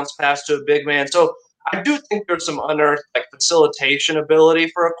off bounce pass to a big man. So I do think there's some unearthed facilitation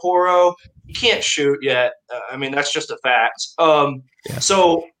ability for Okoro. He can't shoot yet. I mean, that's just a fact.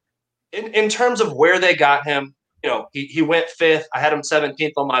 So in terms of where they got him, he went 5th. I had him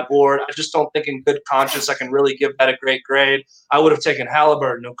 17th on my board. I just don't think in good conscience I can really give that a great grade. I would have taken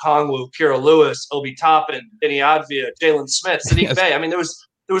Halliburton, Okongwu, Kira Lewis, Obi Toppin, Benny Advia, Jalen Smith, Sadiq Bey. I mean, there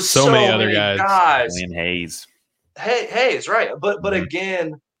was so many other guys. Julian Hayes. Hayes, right. But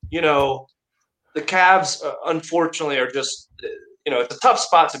again, the Cavs, unfortunately, are just, it's a tough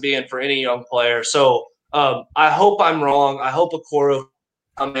spot to be in for any young player. So I hope I'm wrong. I hope Okoro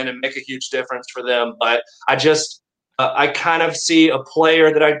come in and make a huge difference for them. But I kind of see a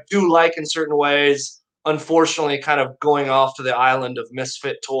player that I do like in certain ways, unfortunately, kind of going off to the island of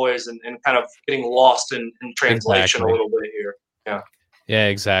misfit toys and kind of getting lost in translation a little bit here. Yeah. Yeah,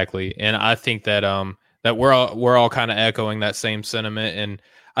 exactly. And I think that that we're all kind of echoing that same sentiment. And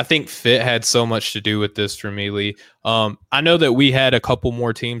I think fit had so much to do with this for me, Lee. I know that we had a couple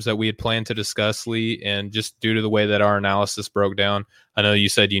more teams that we had planned to discuss, Lee, and just due to the way that our analysis broke down, I know you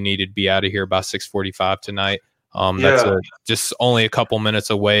said you needed to be out of here by 6:45 tonight. That's just only a couple minutes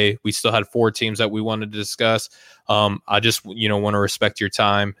away. We still had 4 teams that we wanted to discuss. I just want to respect your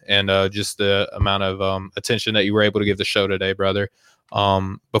time and just the amount of attention that you were able to give the show today, brother.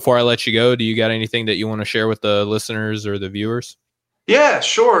 Before I let you go, do you got anything that you want to share with the listeners or the viewers? Yeah,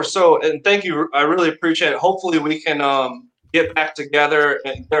 sure. So, and thank you. I really appreciate it. Hopefully we can get back together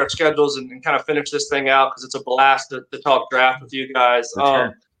and get our schedules and kind of finish this thing out because it's a blast to talk draft with you guys.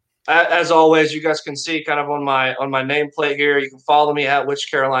 Sure. As always, you guys can see kind of on my nameplate here. You can follow me at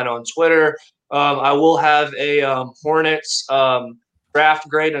Which Carolina on Twitter. I will have a Hornets draft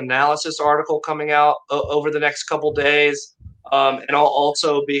grade analysis article coming out over the next couple days. And I'll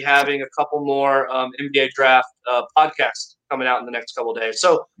also be having a couple more NBA draft podcasts coming out in the next couple of days.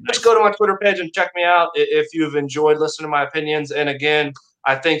 So just go to my Twitter page and check me out if you've enjoyed listening to my opinions. And again,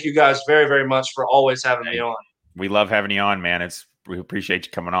 I thank you guys very, very much for always having me on. We love having you on, man. We appreciate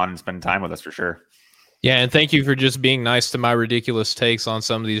you coming on and spending time with us for sure. Yeah, and thank you for just being nice to my ridiculous takes on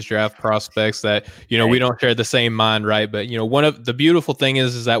some of these draft prospects that, we don't share the same mind, right? But, one of the beautiful thing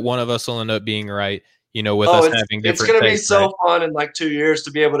is that one of us will end up being right. With us having different it's going to be so right? fun in 2 years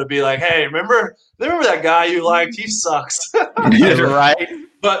to be able to be like, hey, remember that guy you liked? He sucks. You're right.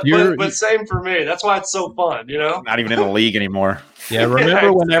 But same for me. That's why it's so fun, Not even in the league anymore. Yeah,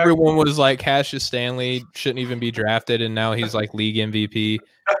 remember when everyone was like Cassius Stanley shouldn't even be drafted, and now he's like league MVP.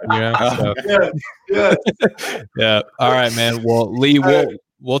 So. Yeah. All right, man. Well, Lee,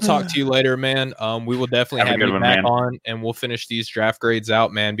 we'll talk to you later, man. We will definitely have you back on, and we'll finish these draft grades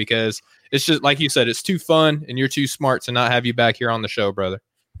out, man, because it's just like you said, it's too fun, and you're too smart to not have you back here on the show, brother.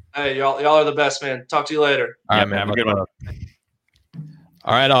 Hey, y'all are the best, man. Talk to you later. All right, man. Have a good one.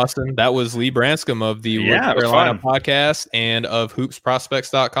 All right, Austin. That was Lee Branscombe of the North Carolina podcast and of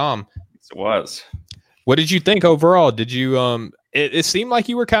hoopsprospects.com. It was. What did you think overall? Did you it seemed like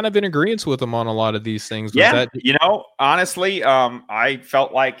you were kind of in agreement with him on a lot of these things. Honestly, I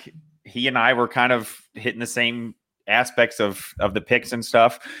felt like he and I were kind of hitting the same aspects of the picks and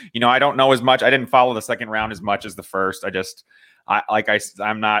stuff. I don't know as much. I didn't follow the second round as much as the first.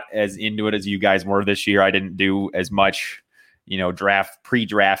 I'm not as into it as you guys were this year. I didn't do as much,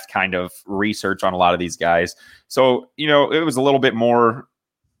 pre-draft kind of research on a lot of these guys. So, it was a little bit more,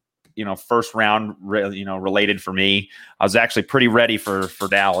 first round, related for me. I was actually pretty ready for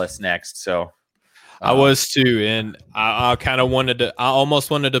Dallas next. So I was too. And I kind of I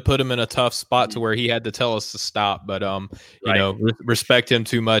almost wanted to put him in a tough spot to where he had to tell us to stop, but, respect him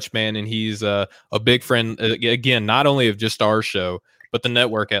too much, man. And he's a big friend, again, not only of just our show, but the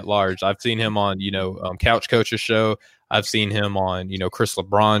network at large. I've seen him on, Couch Coach's show. I've seen him on, Chris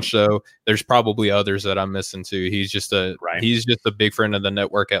LeBron's show. There's probably others that I'm missing too. He's just a big friend of the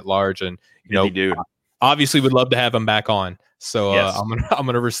network at large, and dude. Obviously would love to have him back on. So yes. I'm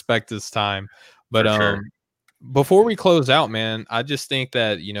gonna respect his time. But sure. Before we close out, man, I just think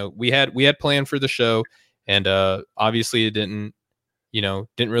that we had planned for the show, and obviously it didn't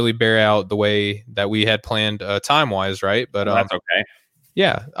didn't really bear out the way that we had planned time wise, right? But well, that's okay.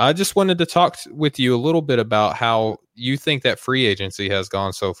 Yeah, I just wanted to talk with you a little bit about how you think that free agency has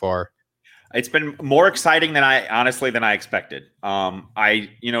gone so far. It's been more exciting than I expected.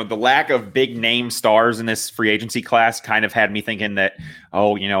 The lack of big name stars in this free agency class kind of had me thinking that,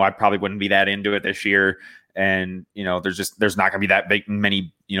 I probably wouldn't be that into it this year. And, there's not going to be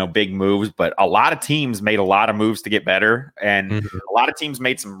many big moves, but a lot of teams made a lot of moves to get better. And a lot of teams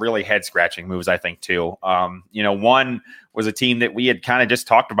made some really head scratching moves, I think, too. One was a team that we had kind of just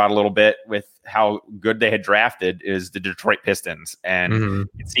talked about a little bit with how good they had drafted is the Detroit Pistons. And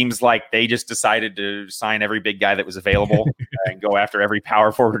it seems like they just decided to sign every big guy that was available and go after every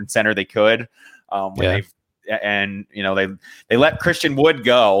power forward and center they could. They let Christian Wood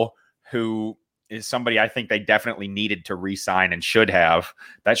go, who is somebody I think they definitely needed to re-sign and should have.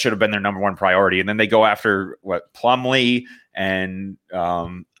 That should have been their number one priority. And then they go after Plumlee and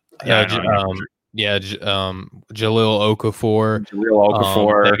Jahlil Okafor.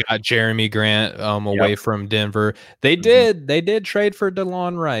 They got Jeremy Grant away from Denver. They did trade for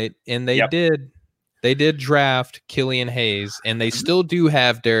DeLon Wright, and they did draft Killian Hayes, and they still do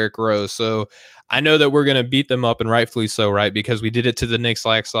have Derrick Rose. So I know that we're going to beat them up, and rightfully so, right? Because we did it to the Knicks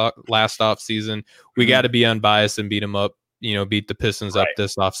last off season. We got to be unbiased and beat them up. Beat the Pistons up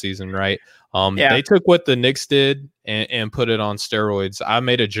this offseason, right? They took what the Knicks did and put it on steroids. I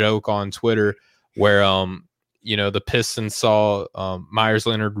made a joke on Twitter where the Pistons saw Myers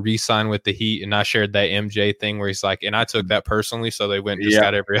Leonard re-sign with the Heat, and I shared that MJ thing where he's like, and I took that personally, so they went and just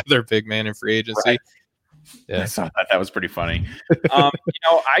got every other big man in free agency. Right. Yeah, I saw that. That was pretty funny.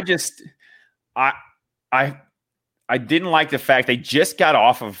 I didn't like the fact they just got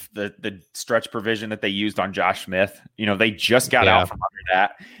off of the stretch provision that they used on Josh Smith. They just got out from under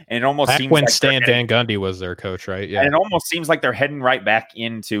that. And it almost seems when like Stan Van Gundy was their coach, right? Yeah. And it almost seems like they're heading right back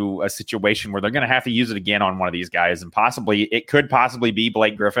into a situation where they're going to have to use it again on one of these guys. And it could possibly be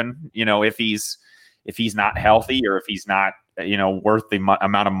Blake Griffin, if he's not healthy or if he's not, worth the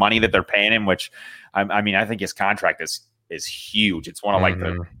amount of money that they're paying him, which I think his contract is huge. It's one of like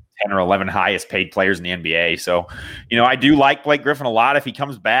the 10 or 11 highest paid players in the NBA. So, I do like Blake Griffin a lot. If he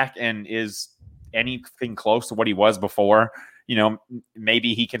comes back and is anything close to what he was before,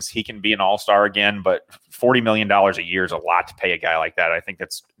 maybe he can be an all-star again, but $40 million a year is a lot to pay a guy like that. I think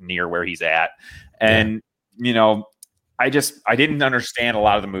that's near where he's at. And, I didn't understand a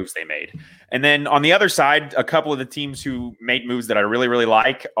lot of the moves they made. And then on the other side, a couple of the teams who made moves that I really, really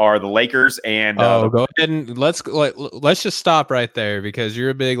like are the Lakers and go ahead and let's just stop right there because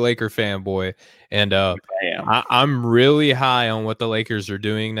you're a big Laker fanboy, and I'm really high on what the Lakers are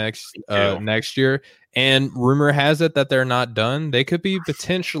doing next year. And rumor has it that they're not done. They could be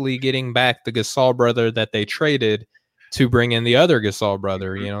potentially getting back the Gasol brother that they traded to bring in the other Gasol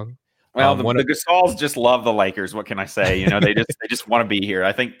brother. Well, the Gasols just love the Lakers. What can I say? They just want to be here.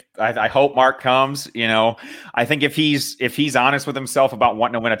 I hope Mark comes. I think if he's honest with himself about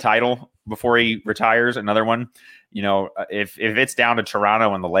wanting to win a title before he retires, another one. If it's down to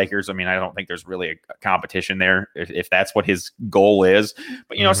Toronto and the Lakers, I don't think there's really a competition there. If that's what his goal is,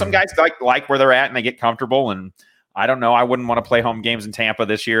 but some guys like where they're at and they get comfortable. And I don't know. I wouldn't want to play home games in Tampa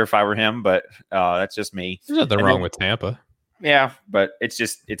this year if I were him, but that's just me. There's nothing wrong with Tampa. Yeah, but it's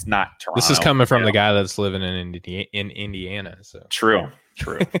not Toronto. This is coming from the guy that's living in Indiana. So true.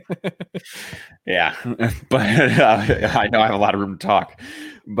 Yeah, but I know I have a lot of room to talk.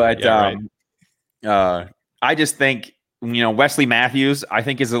 But I just think Wesley Matthews, I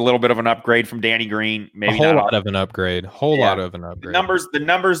think, is a little bit of an upgrade from Danny Green. Maybe a whole lot of an upgrade. The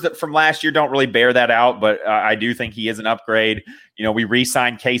numbers that from last year don't really bear that out, but I do think he is an upgrade. We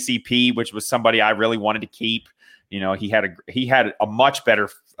re-signed KCP, which was somebody I really wanted to keep. He had a much better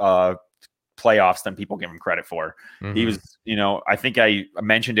playoffs than people give him credit for. He was, I think I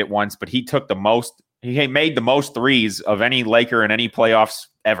mentioned it once, but he made the most threes of any Laker in any playoffs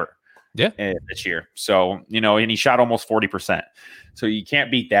ever. Yeah, this year. So, and he shot almost 40%. So you can't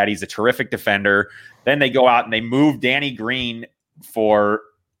beat that. He's a terrific defender. Then they go out and they move Danny Green for,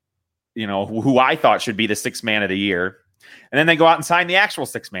 who I thought should be the sixth man of the year. And then they go out and sign the actual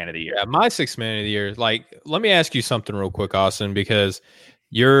sixth man of the year. Yeah, my sixth man of the year. Let me ask you something real quick, Austin, because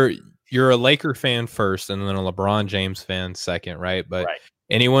you're a Laker fan first and then a LeBron James fan second, right? But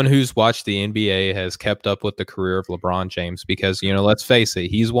anyone who's watched the NBA has kept up with the career of LeBron James because, let's face it,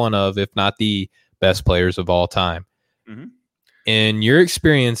 he's one of, if not the best players of all time. In your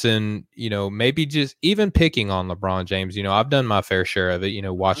experience in, maybe just even picking on LeBron James, I've done my fair share of it,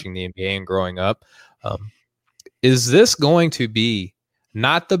 watching the NBA and growing up. Is this going to be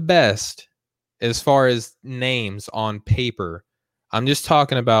not the best as far as names on paper I'm just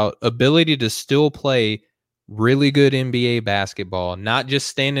talking about ability to still play really good NBA basketball, not just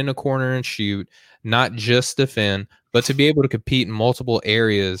stand in a corner and shoot, not just defend, but to be able to compete in multiple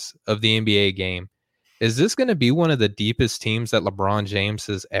areas of the NBA game. Is this going to be one of the deepest teams that LeBron James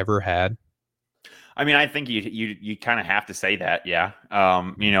has ever had? I mean, I think you kind of have to say that, yeah.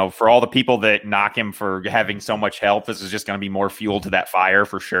 For all the people that knock him for having so much help, this is just going to be more fuel to that fire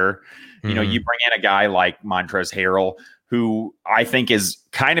for sure. You bring in a guy like Montrezl Harrell, who I think is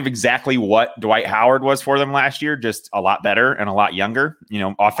kind of exactly what Dwight Howard was for them last year, just a lot better and a lot younger.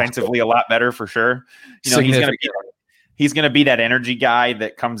 Offensively a lot better for sure. He's going to be that energy guy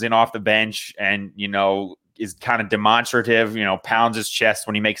that comes in off the bench and is kind of demonstrative, pounds his chest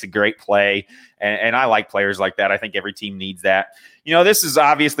when he makes a great play. And I like players like that. I think every team needs that. This is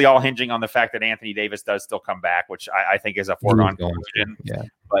obviously all hinging on the fact that Anthony Davis does still come back, which I think is a foregone conclusion. Yeah.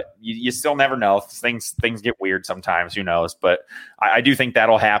 But you still never know. Things get weird sometimes. Who knows? But I do think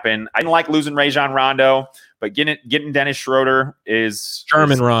that'll happen. I didn't like losing Rajon Rondo, but getting Dennis Schroeder is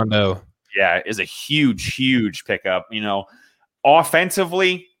Rondo. Yeah, is a huge pickup.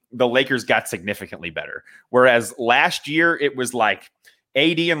 Offensively, the Lakers got significantly better. Whereas last year, it was like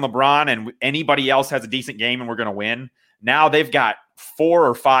AD and LeBron and anybody else has a decent game and we're going to win. Now they've got 4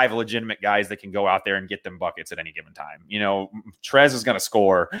 or 5 legitimate guys that can go out there and get them buckets at any given time. Trez is going to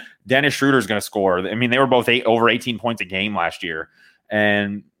score. Dennis Schroeder is going to score. I mean, they were both over 18 points a game last year.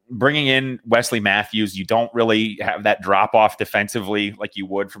 And bringing in Wesley Matthews, you don't really have that drop off defensively like you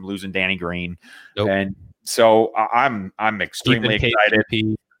would from losing Danny Green. Nope. And so I'm extremely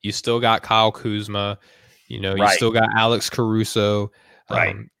excited. You still got Kyle Kuzma, you still got Alex Caruso.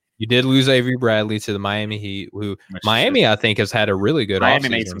 Right. You did lose Avery Bradley to the Miami Heat, Miami, I think, has had a really good Miami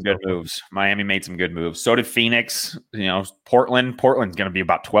offseason. Miami made some good moves. So did Phoenix. Portland's going to be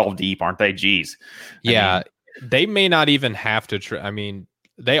about 12 deep, aren't they? Jeez. They may not even have to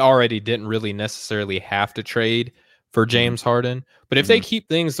they already didn't really necessarily have to trade for James Harden. But if they keep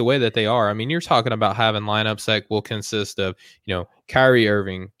things the way that they are, you're talking about having lineups that will consist of, Kyrie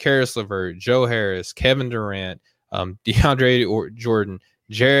Irving, Karis LeVert, Joe Harris, Kevin Durant, DeAndre Jordan,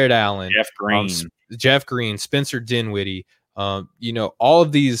 Jared Allen, Jeff Green, Spencer Dinwiddie, all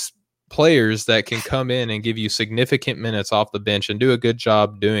of these players that can come in and give you significant minutes off the bench and do a good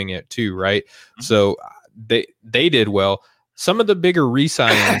job doing it too, right? Mm-hmm. So they did well. Some of the bigger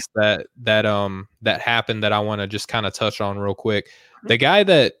re-signings that happened that I want to just kind of touch on real quick. The guy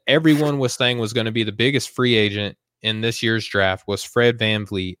that everyone was saying was going to be the biggest free agent in this year's draft was Fred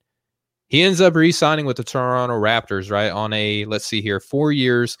VanVleet. He ends up re-signing with the Toronto Raptors, right, on a, 4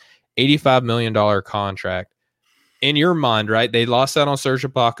 years, $85 million contract. In your mind, right, they lost out on Serge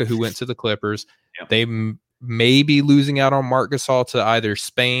Ibaka, who went to the Clippers. Yep. They may be losing out on Marc Gasol to either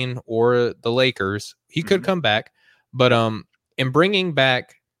Spain or the Lakers. He could come back. But in bringing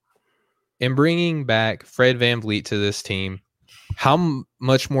back Fred VanVleet to this team, how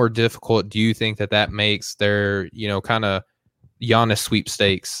much more difficult do you think that makes their, kind of Giannis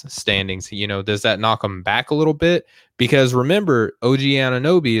sweepstakes standings? Does that knock them back a little bit? Because remember, OG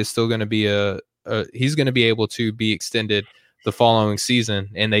Anunoby is still going to be he's going to be able to be extended the following season,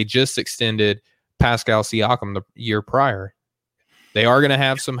 and they just extended Pascal Siakam the year prior. They are going to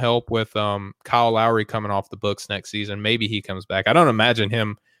have some help with Kyle Lowry coming off the books next season. Maybe he comes back. I don't imagine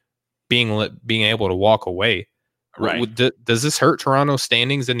him being able to walk away. Right. Does this hurt Toronto's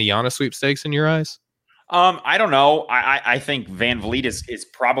standings in the Giannis sweepstakes in your eyes? I don't know. I think VanVleet is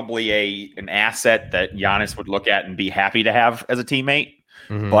probably an asset that Giannis would look at and be happy to have as a teammate.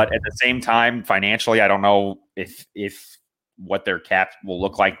 Mm-hmm. But at the same time, financially, I don't know if what their cap will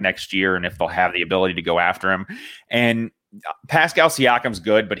look like next year and if they'll have the ability to go after him. And Pascal Siakam's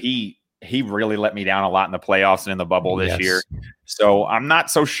good, but he really let me down a lot in the playoffs and in the bubble this year. So I'm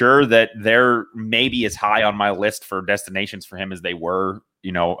not so sure that they're maybe as high on my list for destinations for him as they were,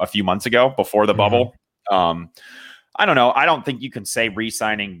 a few months ago before the bubble. I don't know. I don't think you can say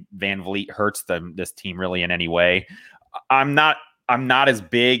re-signing VanVleet hurts this team really in any way. I'm not as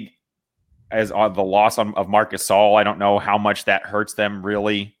big as the loss of Marc Gasol. I don't know how much that hurts them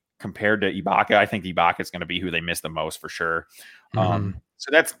really compared to Ibaka. I think Ibaka is going to be who they miss the most for sure. So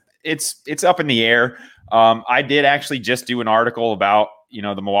it's up in the air. I did actually just do an article about,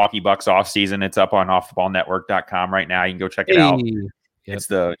 the Milwaukee Bucks offseason. It's up on offtheballnetwork.com right now. You can go check it out. Yep.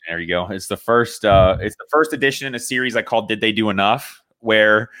 There you go. It's the first edition in a series I called Did They Do Enough?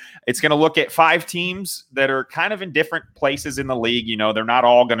 where it's going to look at 5 teams that are kind of in different places in the league. You know, they're not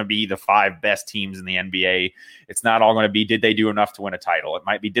all going to be the 5 best teams in the NBA. It's not all going to be, did they do enough to win a title? It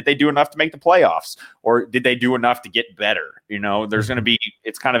might be, did they do enough to make the playoffs? Or did they do enough to get better? You know, there's going to be,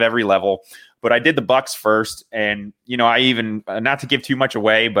 it's kind of every level. But I did the Bucks first, and you know, I even not to give too much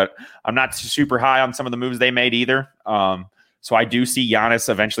away, but I'm not super high on some of the moves they made either. So I do see Giannis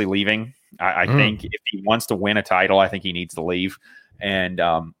eventually leaving. I think if he wants to win a title, I think he needs to leave. And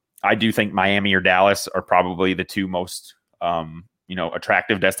I do think Miami or Dallas are probably the 2 most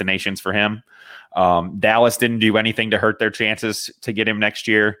attractive destinations for him. Dallas didn't do anything to hurt their chances to get him next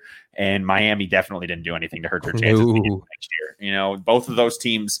year, and Miami definitely didn't do anything to hurt their chances to get him next year. You know, both of those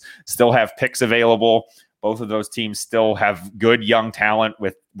teams still have picks available. Both of those teams still have good young talent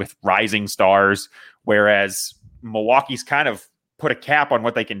with rising stars, whereas Milwaukee's kind of put a cap on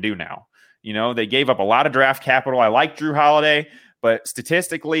what they can do now. You know, they gave up a lot of draft capital. I like Drew Holiday, but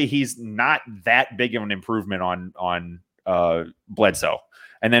statistically, he's not that big of an improvement on Bledsoe.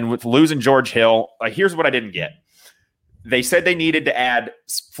 And then with losing George Hill, here's what I didn't get. They said they needed to add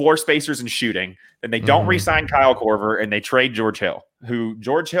floor spacers and shooting, and they don't re-sign Kyle Korver, and they trade George Hill, who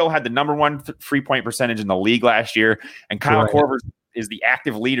George Hill had the number 1 3-point percentage in the league last year, and Kyle Korver is the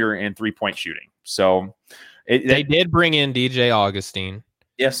active leader in 3-point shooting. So they did bring in DJ Augustine.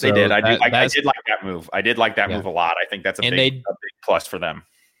 Yes, they did. I did like that move. I did like that move a lot. I think that's a big plus for them.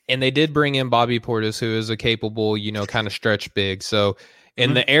 And they did bring in Bobby Portis, who is a capable, kind of stretch big. So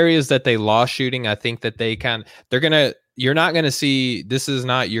in the areas that they lost shooting, I think that you're not going to see, this is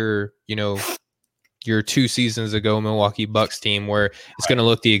not your 2 seasons ago Milwaukee Bucks team where it's going to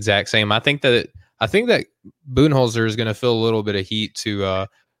look the exact same. I think that Budenholzer is going to feel a little bit of heat to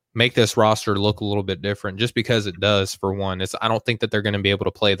make this roster look a little bit different, just because it does. For one, I don't think that they're going to be able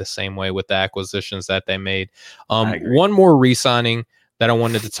to play the same way with the acquisitions that they made. One more re-signing that I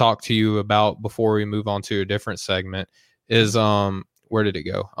wanted to talk to you about before we move on to a different segment is where did it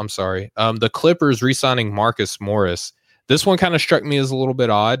go? I'm sorry. The Clippers re-signing Marcus Morris. This one kind of struck me as a little bit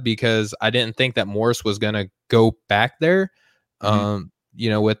odd because I didn't think that Morris was going to go back there.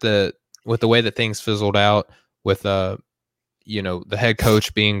 With the way that things fizzled out with the head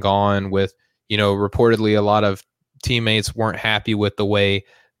coach being gone, with reportedly a lot of teammates weren't happy with the way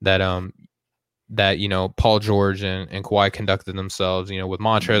that Paul George and Kawhi conducted themselves, with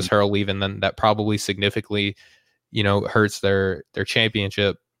Montrezl Harrell leaving, then that probably significantly hurts their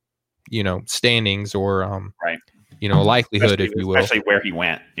championship standings or likelihood, if you will, especially where he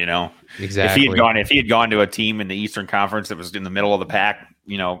went. Exactly. If he had gone to a team in the Eastern Conference that was in the middle of the pack,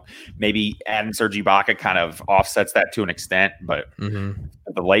 maybe adding Serge Ibaka kind of offsets that to an extent, but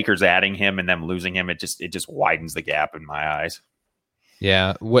the Lakers adding him and them losing him, it just widens the gap in my eyes.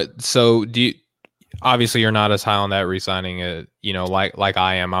 Yeah. So do you? Obviously, you're not as high on that re-signing, like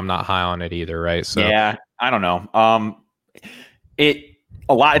I am. I'm not high on it either, right? So yeah, I don't know. It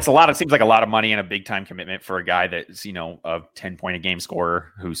seems like a lot of money and a big time commitment for a guy that's, a 10-point a game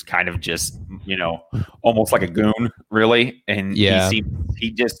scorer who's kind of just, almost like a goon, really. And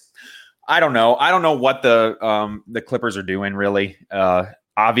I don't know. I don't know what the Clippers are doing, really.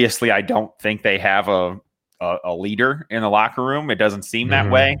 Obviously, I don't think they have a leader in the locker room. It doesn't seem that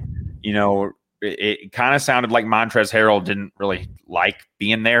way. It kind of sounded like Montrezl Harrell didn't really like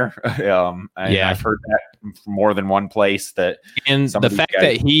being there. I've heard that from more than one place. And the fact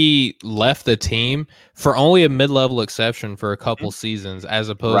that he left the team for only a mid-level exception for a couple seasons, as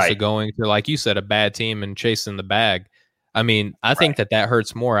opposed to going to, like you said, a bad team and chasing the bag. I mean, I think that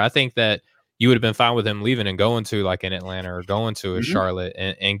hurts more. I think that you would have been fine with him leaving and going to like an Atlanta or going to a Charlotte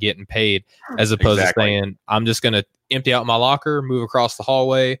and getting paid, as opposed to saying, I'm just going to empty out my locker, move across the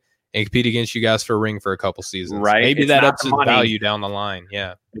hallway, and compete against you guys for a ring for a couple seasons. Right. Maybe that ups his value down the line.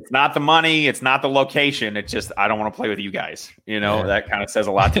 Yeah. It's not the money. It's not the location. It's just, I don't want to play with you guys. That kind of says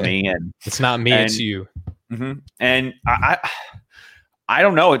a lot to me. And it's not me, it's you. And I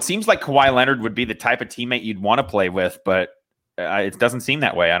don't know. It seems like Kawhi Leonard would be the type of teammate you'd want to play with, but it doesn't seem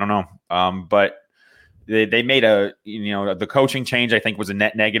that way. I don't know. But they made the coaching change, I think, was a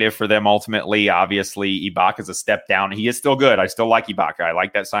net negative for them ultimately. Obviously, Ibaka's a step down. He is still good. I still like Ibaka. I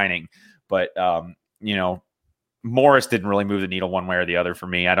like that signing. But, Morris didn't really move the needle one way or the other for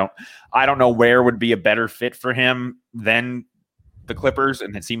me. I don't know where would be a better fit for him than the Clippers.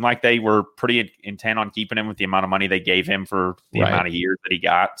 And it seemed like they were pretty intent on keeping him with the amount of money they gave him for the amount of years that he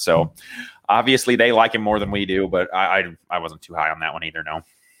got. So obviously they like him more than we do, but I wasn't too high on that one either. No.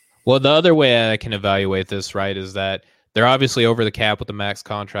 Well, the other way I can evaluate this, right, is that they're obviously over the cap with the max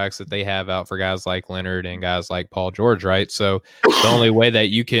contracts that they have out for guys like Leonard and guys like Paul George, right? So the only way that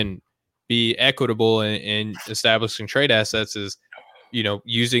you can be equitable in establishing trade assets is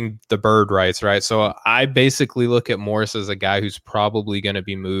using the bird rights, right? So I basically look at Morris as a guy who's probably going to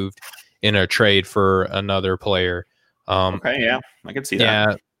be moved in a trade for another player. Okay, yeah, I can see that.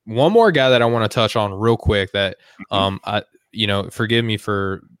 Yeah, one more guy that I want to touch on real quick that, forgive me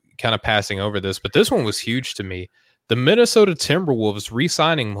for kind of passing over this, but this one was huge to me. The Minnesota Timberwolves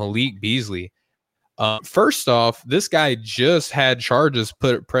re-signing Malik Beasley. First off, this guy just had charges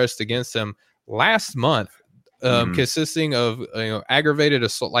pressed against him last month, consisting of aggravated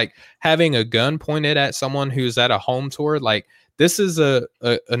assault, like having a gun pointed at someone who's at a home tour. Like this is a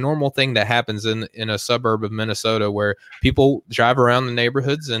normal thing that happens in a suburb of Minnesota where people drive around the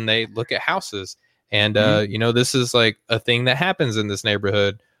neighborhoods and they look at houses. And this is like a thing that happens in this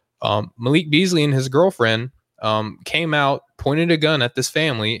neighborhood. Malik Beasley and his girlfriend came out, pointed a gun at this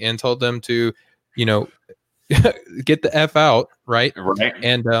family, and told them to get the F out, right?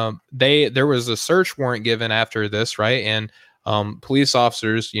 And there was a search warrant given after this, right? And police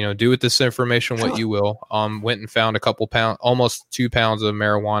officers, do with this information what you will, went and found a couple pounds, almost 2 pounds of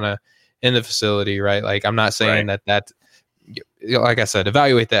marijuana in the facility, right? Like I'm not saying that like I said,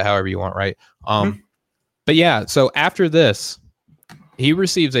 evaluate that however you want, right? But yeah, so after this, he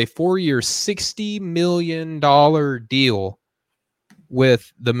receives a 4-year, $60 million deal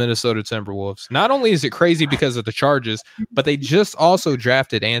with the Minnesota Timberwolves. Not only is it crazy because of the charges, but they just also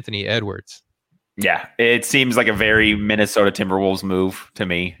drafted Anthony Edwards. Yeah, it seems like a very Minnesota Timberwolves move to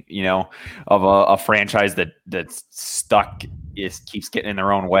me, of a franchise that's stuck, keeps getting in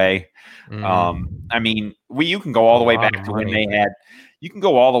their own way. I mean, you can go all the way back to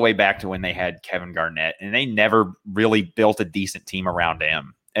when they had Kevin Garnett, and they never really built a decent team around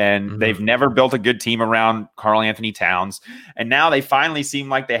him. And they've never built a good team around Karl Anthony Towns. And now they finally seem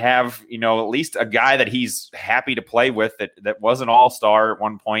like they have, at least a guy that he's happy to play with that was an all-star at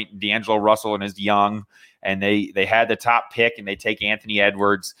one point, D'Angelo Russell, and is young. And they had the top pick, and they take Anthony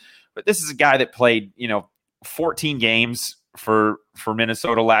Edwards. But this is a guy that played, 14 games for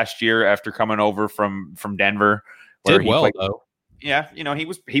Minnesota last year after coming over from Denver. Did well, though. Yeah,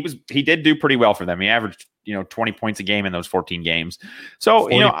 he did do pretty well for them. He averaged 20 points a game in those 14 games. So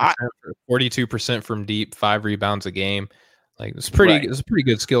 42% from deep, 5 rebounds a game. Like it's a pretty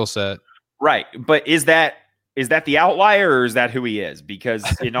good skill set. Right, but is that the outlier, or is that who he is? Because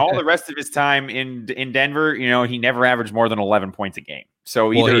in all the rest of his time in Denver, he never averaged more than 11 points a game.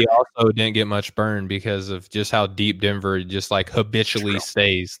 So he also didn't get much burn because of just how deep Denver just like habitually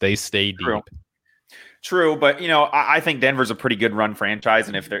stays. They stay deep. True, but I think Denver's a pretty good run franchise,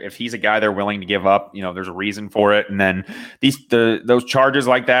 and if he's a guy they're willing to give up, there's a reason for it. And then those charges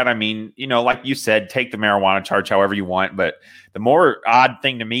like that, I mean, like you said, take the marijuana charge however you want, but the more odd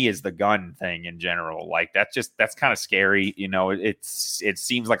thing to me is the gun thing in general. Like that's kind of scary. It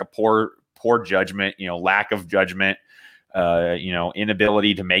seems like a poor judgment, lack of judgment,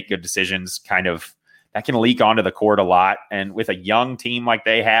 inability to make good decisions, kind of. That can leak onto the court a lot. And with a young team like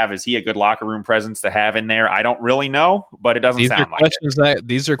they have, is he a good locker room presence to have in there? I don't really know, but it doesn't sound like it.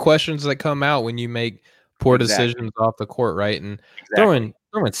 These are questions that come out when you make poor decisions off the court, right? And throwing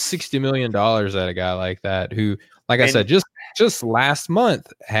 $60 million at a guy like that who, like I said, just last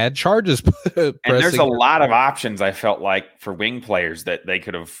month had charges. And there's a lot of options, I felt like, for wing players that they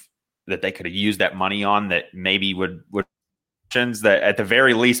could have used that money on that maybe would that at the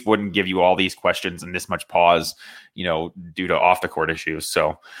very least wouldn't give you all these questions and this much pause, due to off the court issues.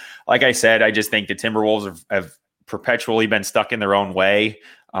 So like I said, I just think the Timberwolves have perpetually been stuck in their own way.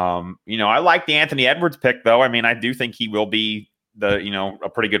 I like the Anthony Edwards pick though. I mean, I do think he will be a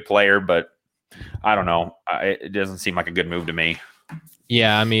pretty good player, but I don't know. It doesn't seem like a good move to me.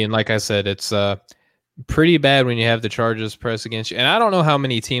 Yeah. I mean, like I said, it's pretty bad when you have the charges pressed against you. And I don't know how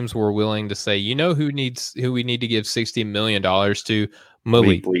many teams were willing to say, who we need to give $60 million to?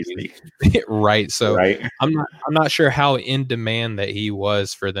 Malik. Right. So I'm not sure how in demand that he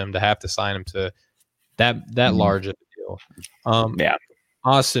was for them to have to sign him to that large of a deal. Yeah.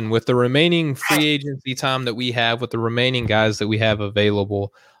 Austin, with the remaining free agency time that we have, with the remaining guys that we have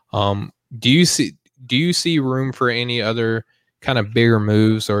available, do you see room for any other kind of bigger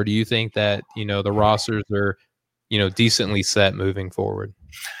moves, or do you think that the rosters are decently set moving forward?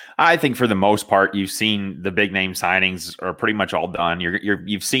 I think for the most part, you've seen the big name signings are pretty much all done.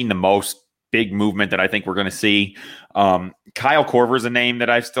 You've seen the most big movement that I think we're going to see. Kyle Korver is a name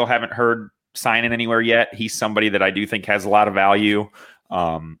that I still haven't heard signing anywhere yet. He's somebody that I do think has a lot of value.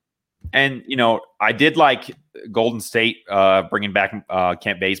 And I did like Golden State bringing back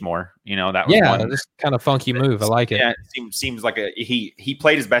Kent Bazemore. That was one. This kind of funky move. I like it. Yeah, it seems like he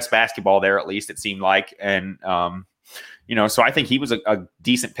played his best basketball there, at least it seemed like. And so I think he was a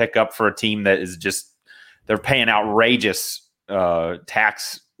decent pickup for a team that is just they're paying outrageous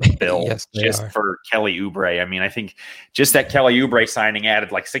tax bill Yes, for Kelly Oubre. I mean, I think just that Kelly Oubre signing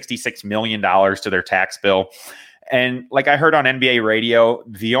added like $66 million to their tax bill. And like I heard on NBA radio,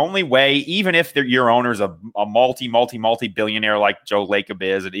 the only way, even if your owner's a multi-billionaire like Joe Lacob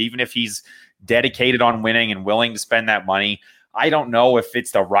is, and even if he's dedicated on winning and willing to spend that money, I don't know if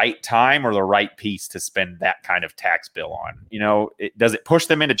it's the right time or the right piece to spend that kind of tax bill on. Does it push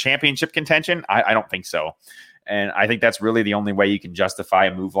them into championship contention? I don't think so. And I think that's really the only way you can justify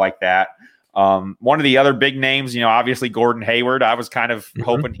a move like that. One of the other big names, obviously Gordon Hayward. I was kind of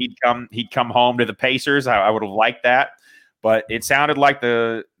hoping he'd come home to the Pacers. I would have liked that, but it sounded like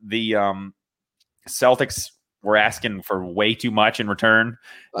the Celtics were asking for way too much in return.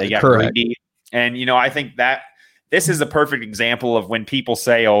 They got greedy, and I think that this is a perfect example of when people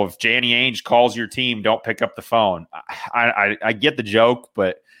say, "Oh, if Danny Ainge calls your team, don't pick up the phone." I get the joke,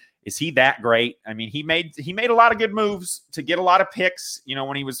 but is he that great? I mean, he made a lot of good moves to get a lot of picks.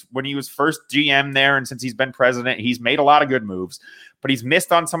 When he was first GM there, and since he's been president, he's made a lot of good moves. But he's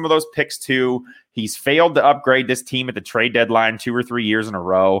missed on some of those picks too. He's failed to upgrade this team at the trade deadline 2 or 3 years in a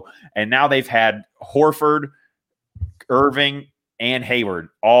row, and now they've had Horford, Irving, and Hayward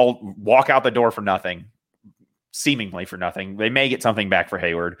all walk out the door for nothing, seemingly for nothing. They may get something back for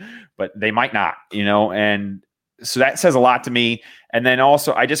Hayward, but they might not. And so that says a lot to me. And then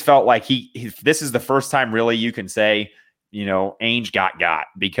also, I just felt like this is the first time really you can say, Ainge got,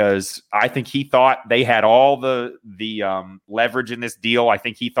 because I think he thought they had all the leverage in this deal. I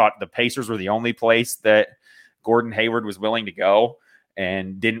think he thought the Pacers were the only place that Gordon Hayward was willing to go,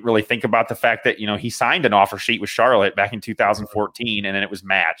 and didn't really think about the fact that, he signed an offer sheet with Charlotte back in 2014 and then it was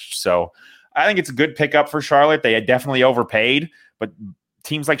matched. So I think it's a good pickup for Charlotte. They had definitely overpaid, but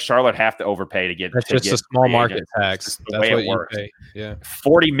teams like Charlotte have to overpay to get. That's just a small market tax. That's the way it works. Pay. Yeah,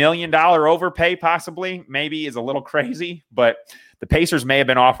 $40 million overpay possibly maybe is a little crazy, but the Pacers may have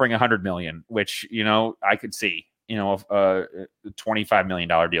been offering $100 million, which I could see. A $25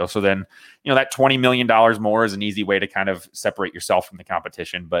 million deal. So then that $20 million more is an easy way to kind of separate yourself from the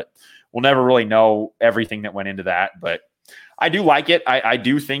competition. But we'll never really know everything that went into that. But I do like it. I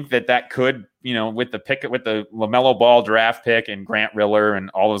do think that could, with the LaMelo Ball draft pick and Grant Riller and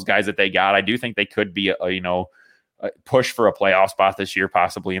all those guys that they got, I do think they could be a push for a playoff spot this year,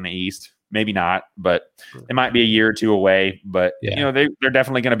 possibly in the East. Maybe not, but it might be a year or two away. But they're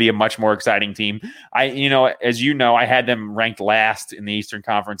definitely going to be a much more exciting team. As I had them ranked last in the Eastern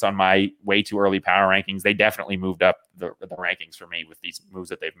Conference on my way too early power rankings. They definitely moved up the rankings for me with these moves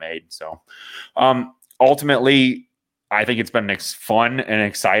that they've made. So ultimately, I think it's been fun and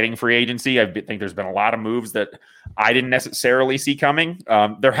exciting free agency. I think there's been a lot of moves that I didn't necessarily see coming.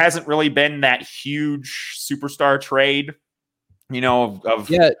 There hasn't really been that huge superstar trade, of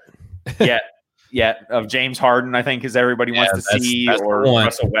James Harden, I think, as everybody wants to see, or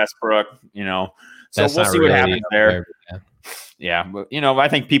Russell Westbrook, So we'll see what happens there. Yeah, but I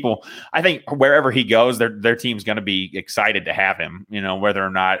think wherever he goes, their team's going to be excited to have him. Whether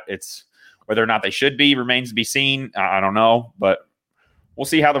or not they should be remains to be seen. I don't know, but we'll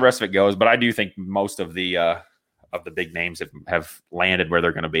see how the rest of it goes. But I do think most of the big names have landed where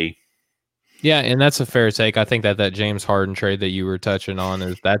they're going to be. Yeah, and that's a fair take. I think that James Harden trade that you were touching on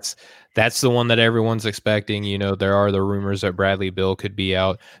that's the one that everyone's expecting. There are the rumors that Bradley Beal could be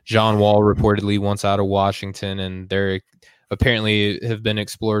out. John Wall reportedly wants out of Washington, and there apparently have been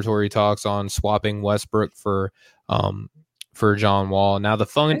exploratory talks on swapping Westbrook for John Wall. Now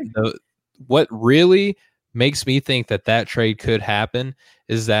what really makes me think that trade could happen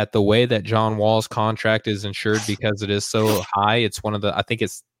is that the way that John Wall's contract is insured, because it is so high, it's I think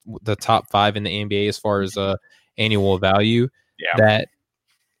it's the top 5 in the NBA as far as annual value. Yeah.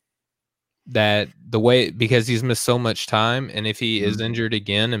 That the way, because he's missed so much time, and if he is injured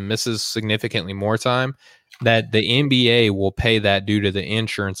again and misses significantly more time, that the NBA will pay that due to the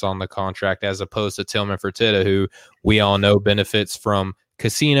insurance on the contract, as opposed to Tillman Fertitta, who we all know benefits from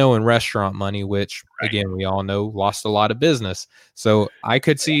casino and restaurant money, which again, we all know lost a lot of business. So I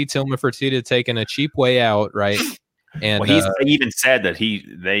could see Tillman Fertitta taking a cheap way out. Right. And he even said that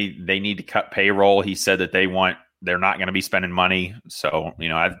they need to cut payroll. He said that they're not going to be spending money. So,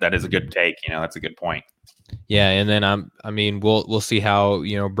 that is a good take. That's a good point. Yeah. And then we'll see how,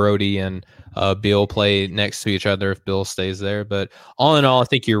 Brody and Beal play next to each other if Bill stays there. But all in all, I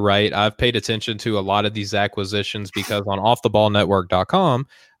think you're right. I've paid attention to a lot of these acquisitions because on offtheballnetwork.com,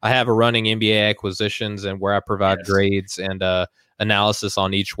 I have a running NBA acquisitions and where I provide grades and analysis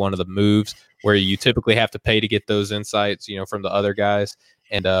on each one of the moves, where you typically have to pay to get those insights, from the other guys.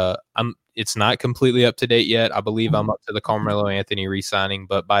 And it's not completely up to date yet. I believe I'm up to the Carmelo Anthony re-signing,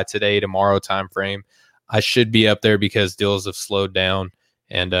 but by tomorrow time frame, I should be up there because deals have slowed down.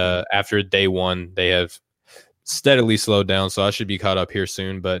 And after day one, they have steadily slowed down. So I should be caught up here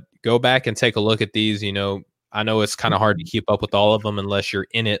soon. But go back and take a look at these. I know it's kind of hard to keep up with all of them unless you're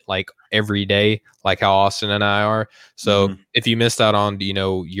in it like every day, like how Austin and I are. So if you missed out on,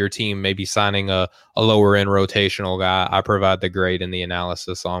 your team maybe signing a lower end rotational guy, I provide the grade and the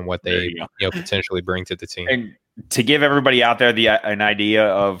analysis on what they potentially bring to the team. And to give everybody out there an idea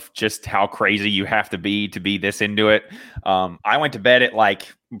of just how crazy you have to be this into it, I went to bed at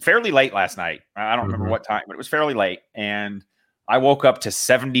like fairly late last night. I don't remember what time, but it was fairly late. And I woke up to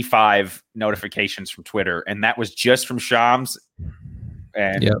 75 notifications from Twitter, and that was just from Shams,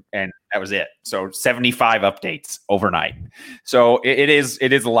 and that was it. So 75 updates overnight. So it is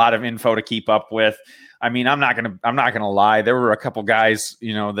a lot of info to keep up with. I mean, I'm not gonna lie. There were a couple guys,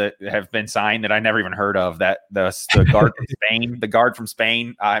 that have been signed that I never even heard of. That the guard from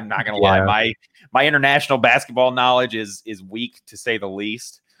Spain. I'm not gonna lie. My international basketball knowledge is weak to say the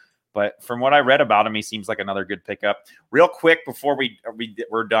least. But from what I read about him, he seems like another good pickup. Real quick, before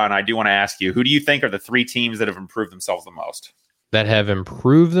we're done, I do want to ask you, who do you think are the 3 teams that have improved themselves the most? That have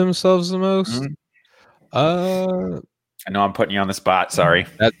improved themselves the most? I know I'm putting you on the spot. Sorry.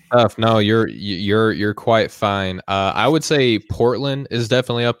 That's tough. No, you're quite fine. I would say Portland is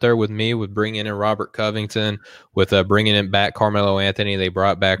definitely up there with me with bringing in Robert Covington, with bringing in back Carmelo Anthony. They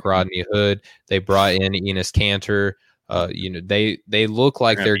brought back Rodney Hood. They brought in Enes Kanter. They look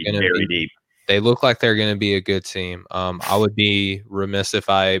like they're going to be deep. They look like they're going to be a good team. I would be remiss if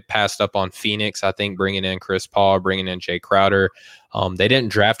I passed up on Phoenix. I think bringing in Chris Paul, bringing in Jay Crowder. They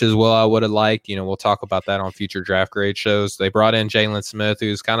didn't draft as well I would have liked. We'll talk about that on future draft grade shows. They brought in Jalen Smith,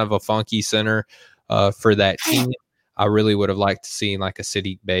 who's kind of a funky center for that team. I really would have liked to see like a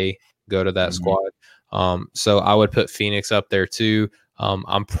Sadiq Bey go to that squad. So I would put Phoenix up there too.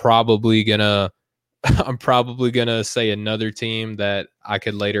 I'm probably gonna say another team that I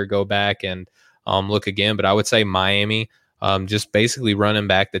could later go back and look again, but I would say Miami, just basically running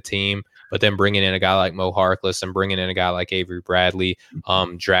back the team, but then bringing in a guy like Mo Harkless and bringing in a guy like Avery Bradley,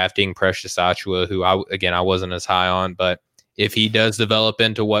 drafting Precious Achua, who I wasn't as high on, but if he does develop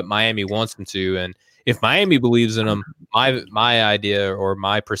into what Miami wants him to, and if Miami believes in him, my idea or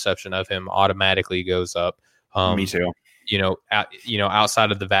my perception of him automatically goes up. Me too.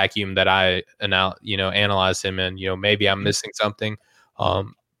 Outside of the vacuum that I analyze him in, maybe I'm missing something.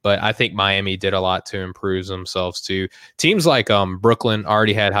 But I think Miami did a lot to improve themselves too. Teams like Brooklyn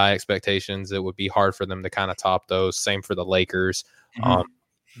already had high expectations. It would be hard for them to kind of top those. Same for the Lakers.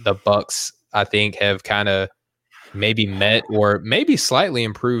 The Bucks, I think, have kind of maybe met or maybe slightly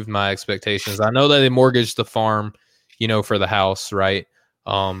improved my expectations. I know that they mortgaged the farm, for the house, right?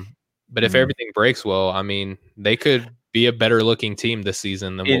 But if everything breaks well, I mean, they could be a better looking team this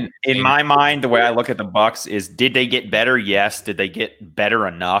season than in my mind. The way I look at the Bucks is, did they get better? Yes. Did they get better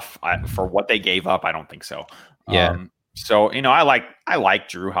enough for what they gave up? I don't think so. Yeah. So I like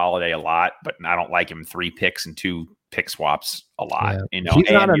Drew Holiday a lot, but I don't like him 3 picks and 2 pick swaps a lot. He's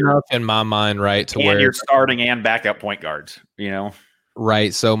not enough in my mind, right? To where you're starting and backup point guards.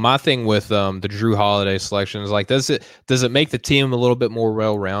 Right. So my thing with the Drew Holiday selection is like, does it make the team a little bit more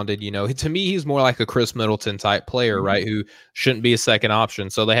well-rounded? To me, he's more like a Chris Middleton type player, right? Who shouldn't be a second option.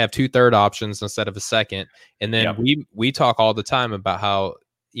 So they have 2 third options instead of a second. And then we talk all the time about how,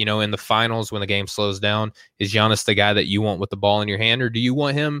 in the finals, when the game slows down, is Giannis the guy that you want with the ball in your hand, or do you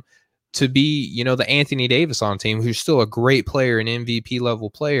want him to be, the Anthony Davis on team, who's still a great player, an MVP level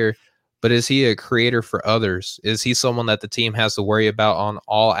player? But is he a creator for others? Is he someone that the team has to worry about on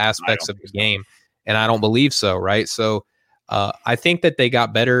all aspects of the game? And I don't believe so, right? So I think that they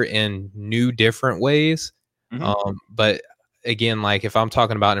got better in new, different ways. But again, like if I'm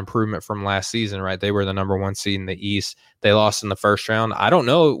talking about improvement from last season, right? They were the number 1 seed in the East. They lost in the first round. I don't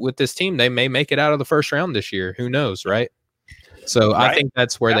know with this team. They may make it out of the first round this year. Who knows, right? So I think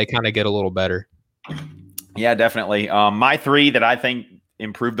that's where they kind of get a little better. Yeah, definitely. My 3 that I think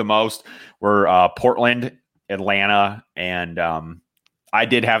improved the most were Portland, Atlanta, and I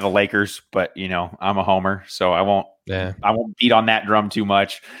did have the Lakers, but I'm a homer, so I won't beat on that drum too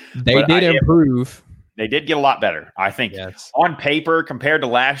much. They did improve. They did get a lot better. I think on paper compared to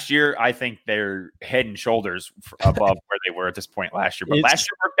last year, I think they're head and shoulders above where they were at this point last year. But last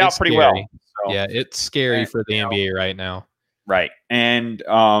year worked out pretty well. So, yeah, it's scary for the NBA right now. Right. And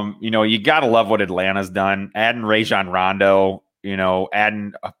you got to love what Atlanta's done. Adding Rajon Rondo,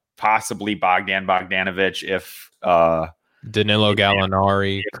 adding possibly Bogdan Bogdanovic if Danilo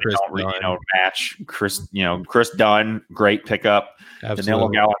Gallinari, Chris Dunn. Chris Dunn, great pickup.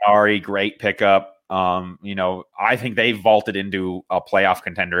 Absolutely. Danilo Gallinari, great pickup. I think they vaulted into a playoff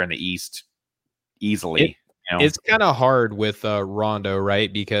contender in the East easily. It's kind of hard with Rondo,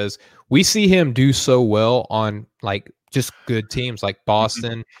 right? Because we see him do so well on like just good teams like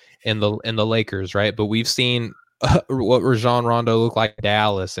Boston and the Lakers, right? But we've seen what Rajon Rondo looked like in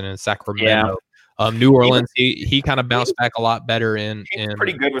Dallas and in Sacramento. New Orleans, he kind of bounced back a lot better in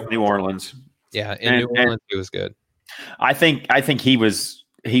pretty good with New Orleans. Yeah, in New Orleans he was good. I think he was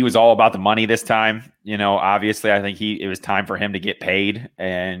all about the money this time. Obviously, I think it was time for him to get paid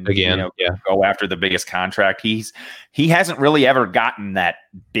and again, go after the biggest contract. He hasn't really ever gotten that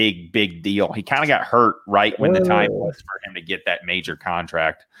big deal. He kind of got hurt right when the time was for him to get that major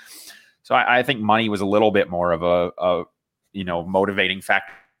contract. So I think money was a little bit more of a motivating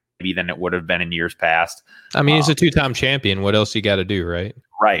factor maybe than it would have been in years past. I mean, he's a 2-time champion. What else you got to do, right?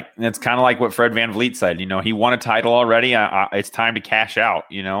 Right. And it's kind of like what Fred VanVleet said. He won a title already. It's time to cash out,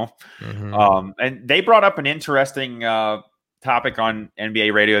 And they brought up an interesting topic on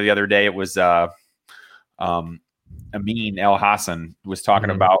NBA radio the other day. It was Amin El Hassan was talking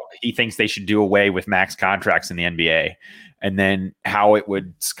about he thinks they should do away with max contracts in the NBA and then how it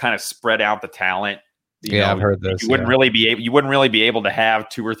would kind of spread out the talent. I've heard this. You wouldn't really be able to have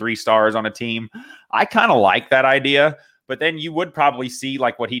 2 or 3 stars on a team. I kind of like that idea, but then you would probably see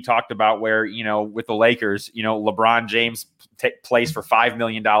like what he talked about where, with the Lakers, LeBron James plays for $5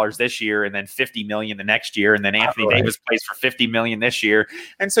 million this year and then $50 million the next year. And then Anthony Davis plays for $50 million this year.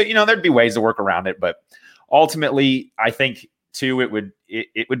 And so, there'd be ways to work around it, but ultimately I think too, it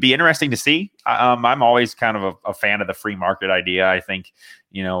would be interesting to see. I'm always kind of a fan of the free market idea. I think,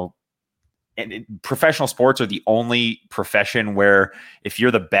 professional sports are the only profession where if you're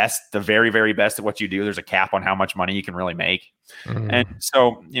the best, the very, very best at what you do, there's a cap on how much money you can really make. And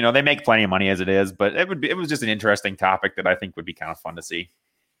so, they make plenty of money as it is, but it was just an interesting topic that I think would be kind of fun to see.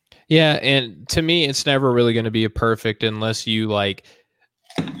 Yeah. And to me, it's never really going to be a perfect unless you like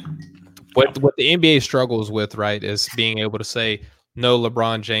what the NBA struggles with, right, is being able to say, no,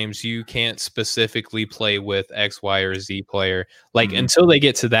 LeBron James, you can't specifically play with X, Y, or Z player. Like until they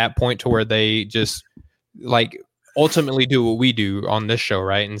get to that point to where they just like ultimately do what we do on this show,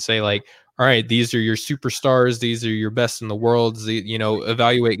 right? And say like, all right, these are your superstars. These are your best in the world.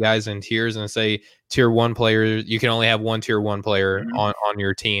 Evaluate guys in tiers and say tier 1 player, you can only have one tier 1 player on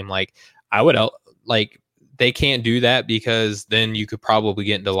your team. Like I would they can't do that because then you could probably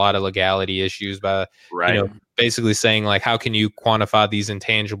get into a lot of legality issues by, basically saying like, how can you quantify these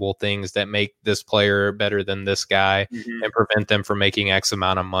intangible things that make this player better than this guy and prevent them from making X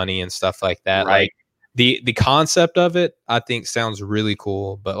amount of money and stuff like that. Right. Like the concept of it, I think sounds really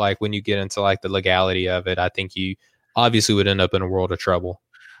cool. But like when you get into like the legality of it, I think you obviously would end up in a world of trouble.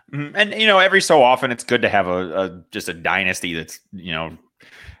 And, every so often it's good to have just a dynasty that's,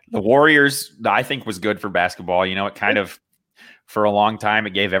 the Warriors, I think, was good for basketball. It kind of, for a long time,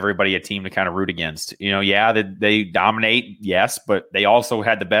 it gave everybody a team to kind of root against. They dominate, yes, but they also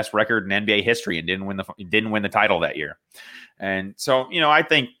had the best record in NBA history and didn't win the title that year. And so, I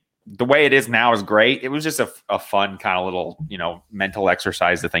think the way it is now is great. It was just a fun kind of little, mental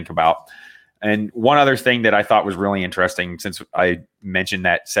exercise to think about. And one other thing that I thought was really interesting, since I mentioned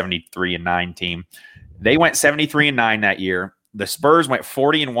that 73-9 team, they went 73-9 that year. The Spurs went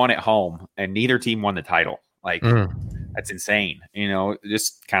 40-1 at home, and neither team won the title. Like, that's insane.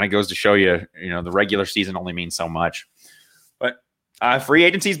 This kind of goes to show you, the regular season only means so much. But free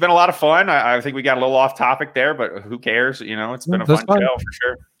agency's been a lot of fun. I think we got a little off topic there, but who cares? It's been a fun show for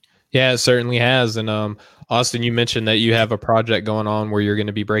sure. Yeah, it certainly has. And Austin, you mentioned that you have a project going on where you're going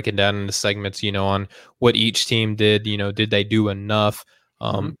to be breaking down into segments, on what each team did. Did they do enough?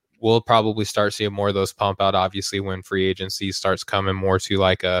 We'll probably start seeing more of those pump out, obviously, when free agency starts coming more to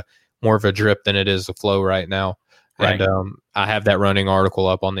like more of a drip than it is a flow right now. Right. And I have that running article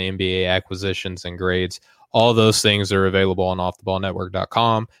up on the NBA acquisitions and grades. All those things are available on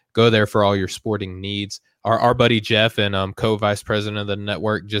offtheballnetwork.com. Go there for all your sporting needs. Our buddy Jeff and co-vice president of the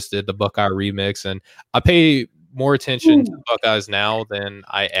network just did the Buckeye remix, and I pay more attention to the Buckeyes now than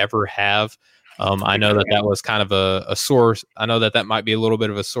I ever have. I know that was kind of a sore. I know that might be a little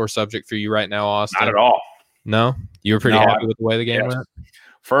bit of a sore subject for you right now, Austin. Not at all. No, you were pretty happy with the way the game went.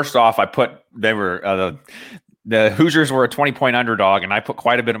 First off, the Hoosiers were a 20-point underdog, and I put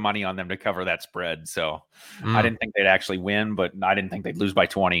quite a bit of money on them to cover that spread. So I didn't think they'd actually win, but I didn't think they'd lose by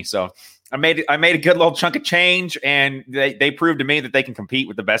 20. So I made a good little chunk of change, and they proved to me that they can compete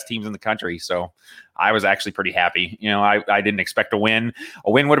with the best teams in the country. So I was actually pretty happy. I didn't expect a win. A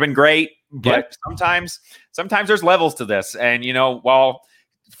win would have been great, but sometimes there's levels to this. And, while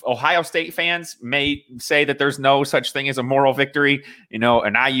Ohio State fans may say that there's no such thing as a moral victory,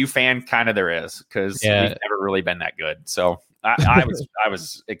 an IU fan kind of there is, because we've never really been that good. So I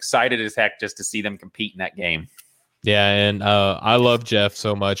was excited as heck just to see them compete in that game. Yeah, and I love Jeff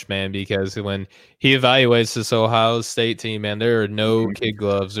so much, man, because when he evaluates this Ohio State team, man, there are no kid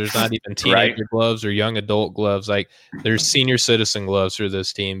gloves. There's not even teenager gloves or young adult gloves. Like, there's senior citizen gloves for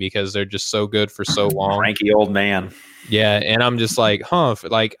this team because they're just so good for so long. Frankie, old man. Yeah, and I'm just like,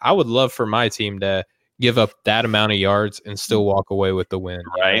 like, I would love for my team to give up that amount of yards and still walk away with the win.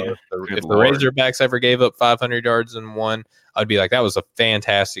 Right. If the Razorbacks ever gave up 500 yards and won, I'd be like, that was a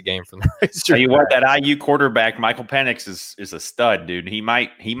fantastic game from the Razorbacks. Tell you what, that IU quarterback, Michael Penix, is a stud, dude. He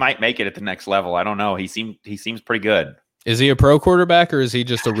might make it at the next level. I don't know. He seems pretty good. Is he a pro quarterback or is he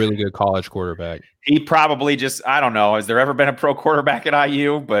just a really good college quarterback? He probably just, I don't know. Has there ever been a pro quarterback at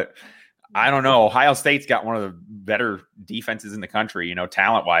IU? But I don't know. Ohio State's got one of the better defenses in the country, you know,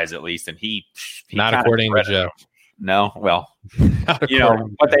 talent-wise at least. And he not according to Jeff. No, well, you know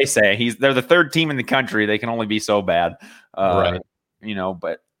what they say. They're the third team in the country. They can only be so bad, right? You know,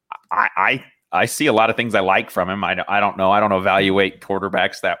 but I see a lot of things I like from him. I don't know. I don't evaluate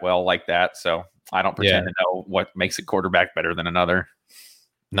quarterbacks that well like that, so I don't pretend to know what makes a quarterback better than another.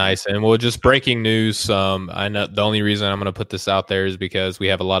 Nice. And well, just breaking news. I know the only reason I'm going to put this out there is because we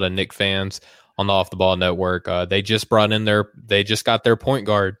have a lot of Nick fans on the Off the Ball Network. They just got their point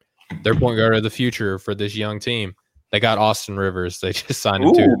guard of the future for this young team. They got Austin Rivers. They just signed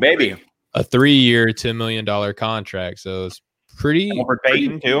him to a 3-year, $10 million contract. So it's pretty. Albert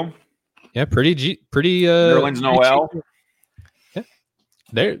Payton too. Yeah, pretty. Nerlens Noel. Yeah,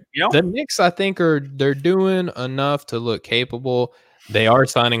 the Knicks, I think, they're doing enough to look capable. They are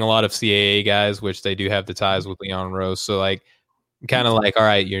signing a lot of CAA guys, which they do have the ties with Leon Rose. So like, kind of like, all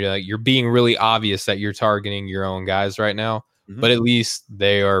right, you're being really obvious that you're targeting your own guys right now. But at least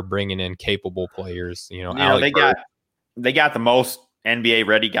they are bringing in capable players. You know, they got the most NBA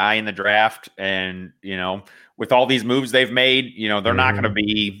ready guy in the draft, and you know, with all these moves they've made, you know, they're not going to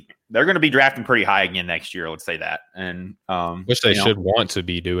be. They're going to be drafting pretty high again next year. Let's say that, and which they should want to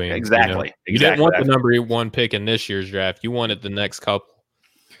be doing. Exactly. You didn't want the number 1 pick in this year's draft. You wanted the next couple.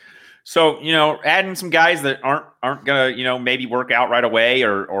 So, you know, adding some guys that aren't gonna, you know, maybe work out right away,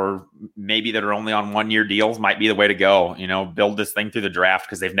 or maybe that are only on 1-year deals might be the way to go. You know, build this thing through the draft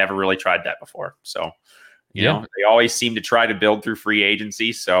because they've never really tried that before. So, you know, they always seem to try to build through free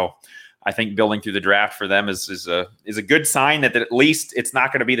agency. So, I think building through the draft for them is a good sign that at least it's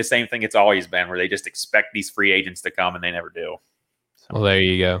not going to be the same thing it's always been, where they just expect these free agents to come and they never do. So. Well, there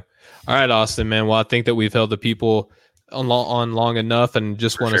you go. All right, Austin, man. Well, I think that we've held the people on long enough, and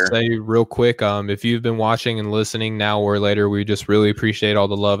just want to say real quick, if you've been watching and listening now or later, we just really appreciate all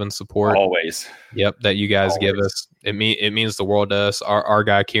the love and support. Always. Yep, that you guys give us. It means the world to us. Our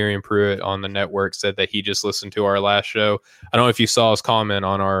guy Kieran Pruitt on the network said that he just listened to our last show. I don't know if you saw his comment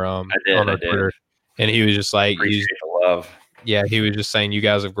on our Twitter, and he was just like, appreciate the love. Yeah, he was just saying you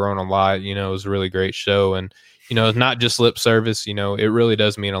guys have grown a lot. You know, it was a really great show, and you know, it's not just lip service. You know, it really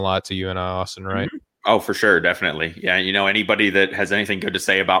does mean a lot to you and I, Austin, right? Mm-hmm. Oh, for sure. Definitely. Yeah. You know, anybody that has anything good to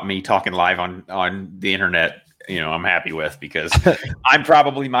say about me talking live on the internet, you know, I'm happy with, because I'm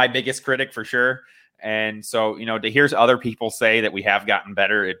probably my biggest critic for sure. And so, you know, to hear other people say that we have gotten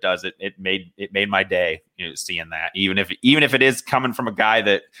better, it made my day, you know, seeing that, even if it is coming from a guy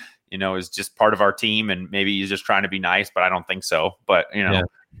that, you know, is just part of our team and maybe he's just trying to be nice, but I don't think so. But, you know,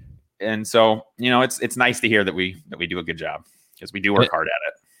 and so, you know, it's nice to hear that we do a good job, because we do work hard at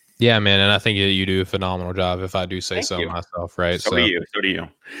it. Yeah, man, and I think you do a phenomenal job, if I do say so myself, right? So do you.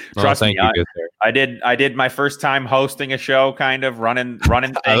 Trust me, I did my first time hosting a show, kind of running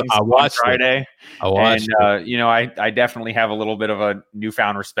things on Friday. I watched and you know, I definitely have a little bit of a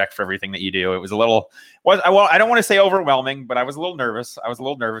newfound respect for everything that you do. It was I don't want to say overwhelming, but I was a little nervous. I was a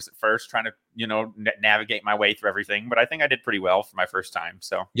little nervous at first, trying to, you know, navigate my way through everything, but I think I did pretty well for my first time.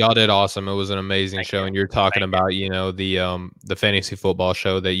 So y'all did awesome. It was an amazing show, and you're talking about, you know, the fantasy football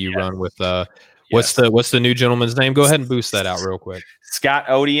show that you run with what's the new gentleman's name? Go ahead and boost that out real quick. Scott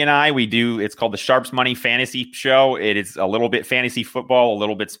Odie and I, it's called the Sharps Money Fantasy Show. It is a little bit fantasy football, a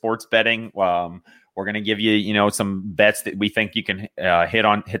little bit sports betting. We're going to give you, you know, some bets that we think you can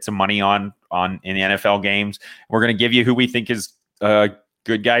hit some money on in the NFL games. We're going to give you who we think is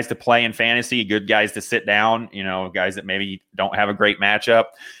good guys to play in fantasy, good guys to sit down, you know, guys that maybe don't have a great matchup.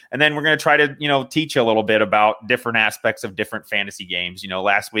 And then we're going to try to, you know, teach you a little bit about different aspects of different fantasy games. You know,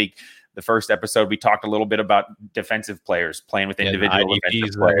 last week, the first episode, we talked a little bit about defensive players playing with individual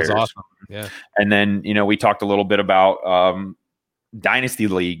defensive players. That was awesome. Yeah. And then, you know, we talked a little bit about Dynasty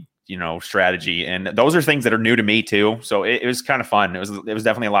League strategy. And those are things that are new to me too. So it was kind of fun. It was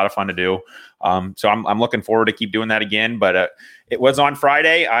definitely a lot of fun to do. So I'm looking forward to keep doing that again, but it was on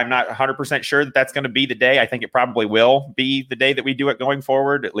Friday. I'm not 100% sure that that's going to be the day. I think it probably will be the day that we do it going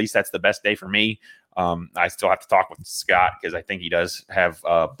forward. At least that's the best day for me. I still have to talk with Scott because I think he does have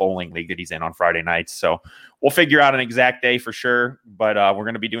a bowling league that he's in on Friday nights. So we'll figure out an exact day for sure, but we're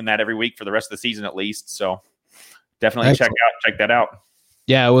going to be doing that every week for the rest of the season at least. So definitely check that out.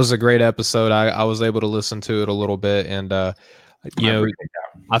 Yeah, it was a great episode. I was able to listen to it a little bit, and I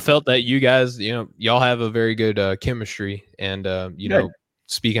felt that you guys, y'all have a very good chemistry, and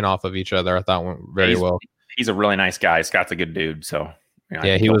speaking off of each other, I thought went very well. He's a really nice guy. Scott's a good dude, so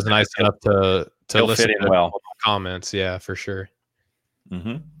he was nice enough to listen fit in to well. Comments. Yeah, for sure.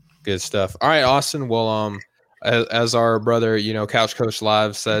 Mm-hmm. Good stuff. All right, Austin. Well, as our brother, Couch Coach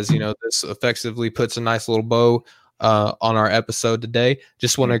Live says, this effectively puts a nice little bow on our episode today.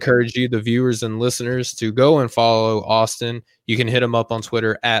 Just want to encourage you, the viewers and listeners, to go and follow Austin. You can hit him up on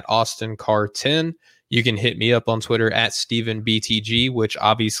Twitter at AustinCar10. You can hit me up on Twitter at StephenBTG, which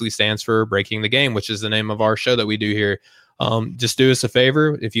obviously stands for Breaking the Game, which is the name of our show that we do here. Just do us a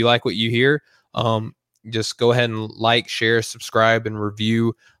favor. If you like what you hear, just go ahead and like, share, subscribe, and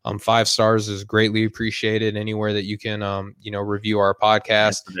review. 5 stars is greatly appreciated anywhere that you can, review our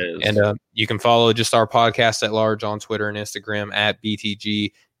podcast. Yes, and you can follow just our podcast at large on Twitter and Instagram at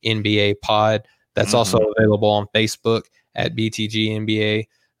BTG NBA Pod. That's also available on Facebook at BTG NBA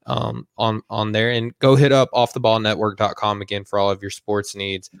on there. And go hit up offtheballnetwork.com again for all of your sports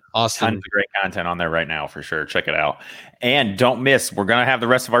needs. Austin, tons of great content on there right now for sure. Check it out. And don't miss, we're going to have the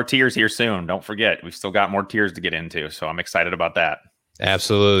rest of our tiers here soon. Don't forget, we've still got more tiers to get into. So I'm excited about that.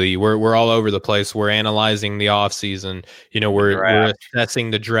 Absolutely. We're all over the place. We're analyzing the off season. We're assessing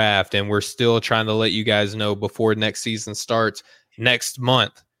the draft, and we're still trying to let you guys know before next season starts next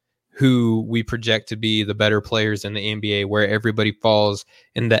month who we project to be the better players in the NBA, where everybody falls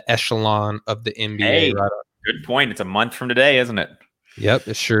in the echelon of the NBA. Hey, good point. It's a month from today, isn't it? Yep,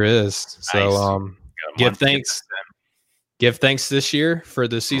 it sure is. Nice. So give thanks. Give thanks this year for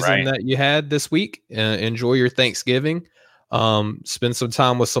the season that you had this week. Enjoy your Thanksgiving. Spend some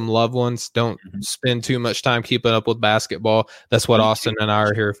time with some loved ones. Don't spend too much time keeping up with basketball. That's what Austin and I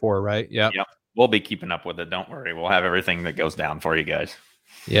are here for, right? Yep. We'll be keeping up with it. Don't worry. We'll have everything that goes down for you guys.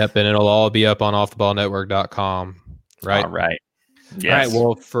 Yep. And it'll all be up on offtheballnetwork.com. Right. All right. Yes. All right.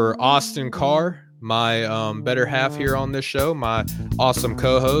 Well, for Austin Carr, my better half here on this show, my awesome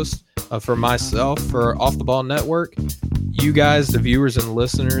co-host, for myself, for Off the Ball Network, you guys, the viewers and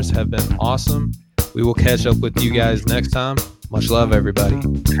listeners, have been awesome. We will catch up with you guys next time. Much love, everybody.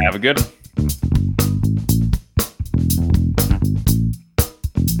 Have a good one.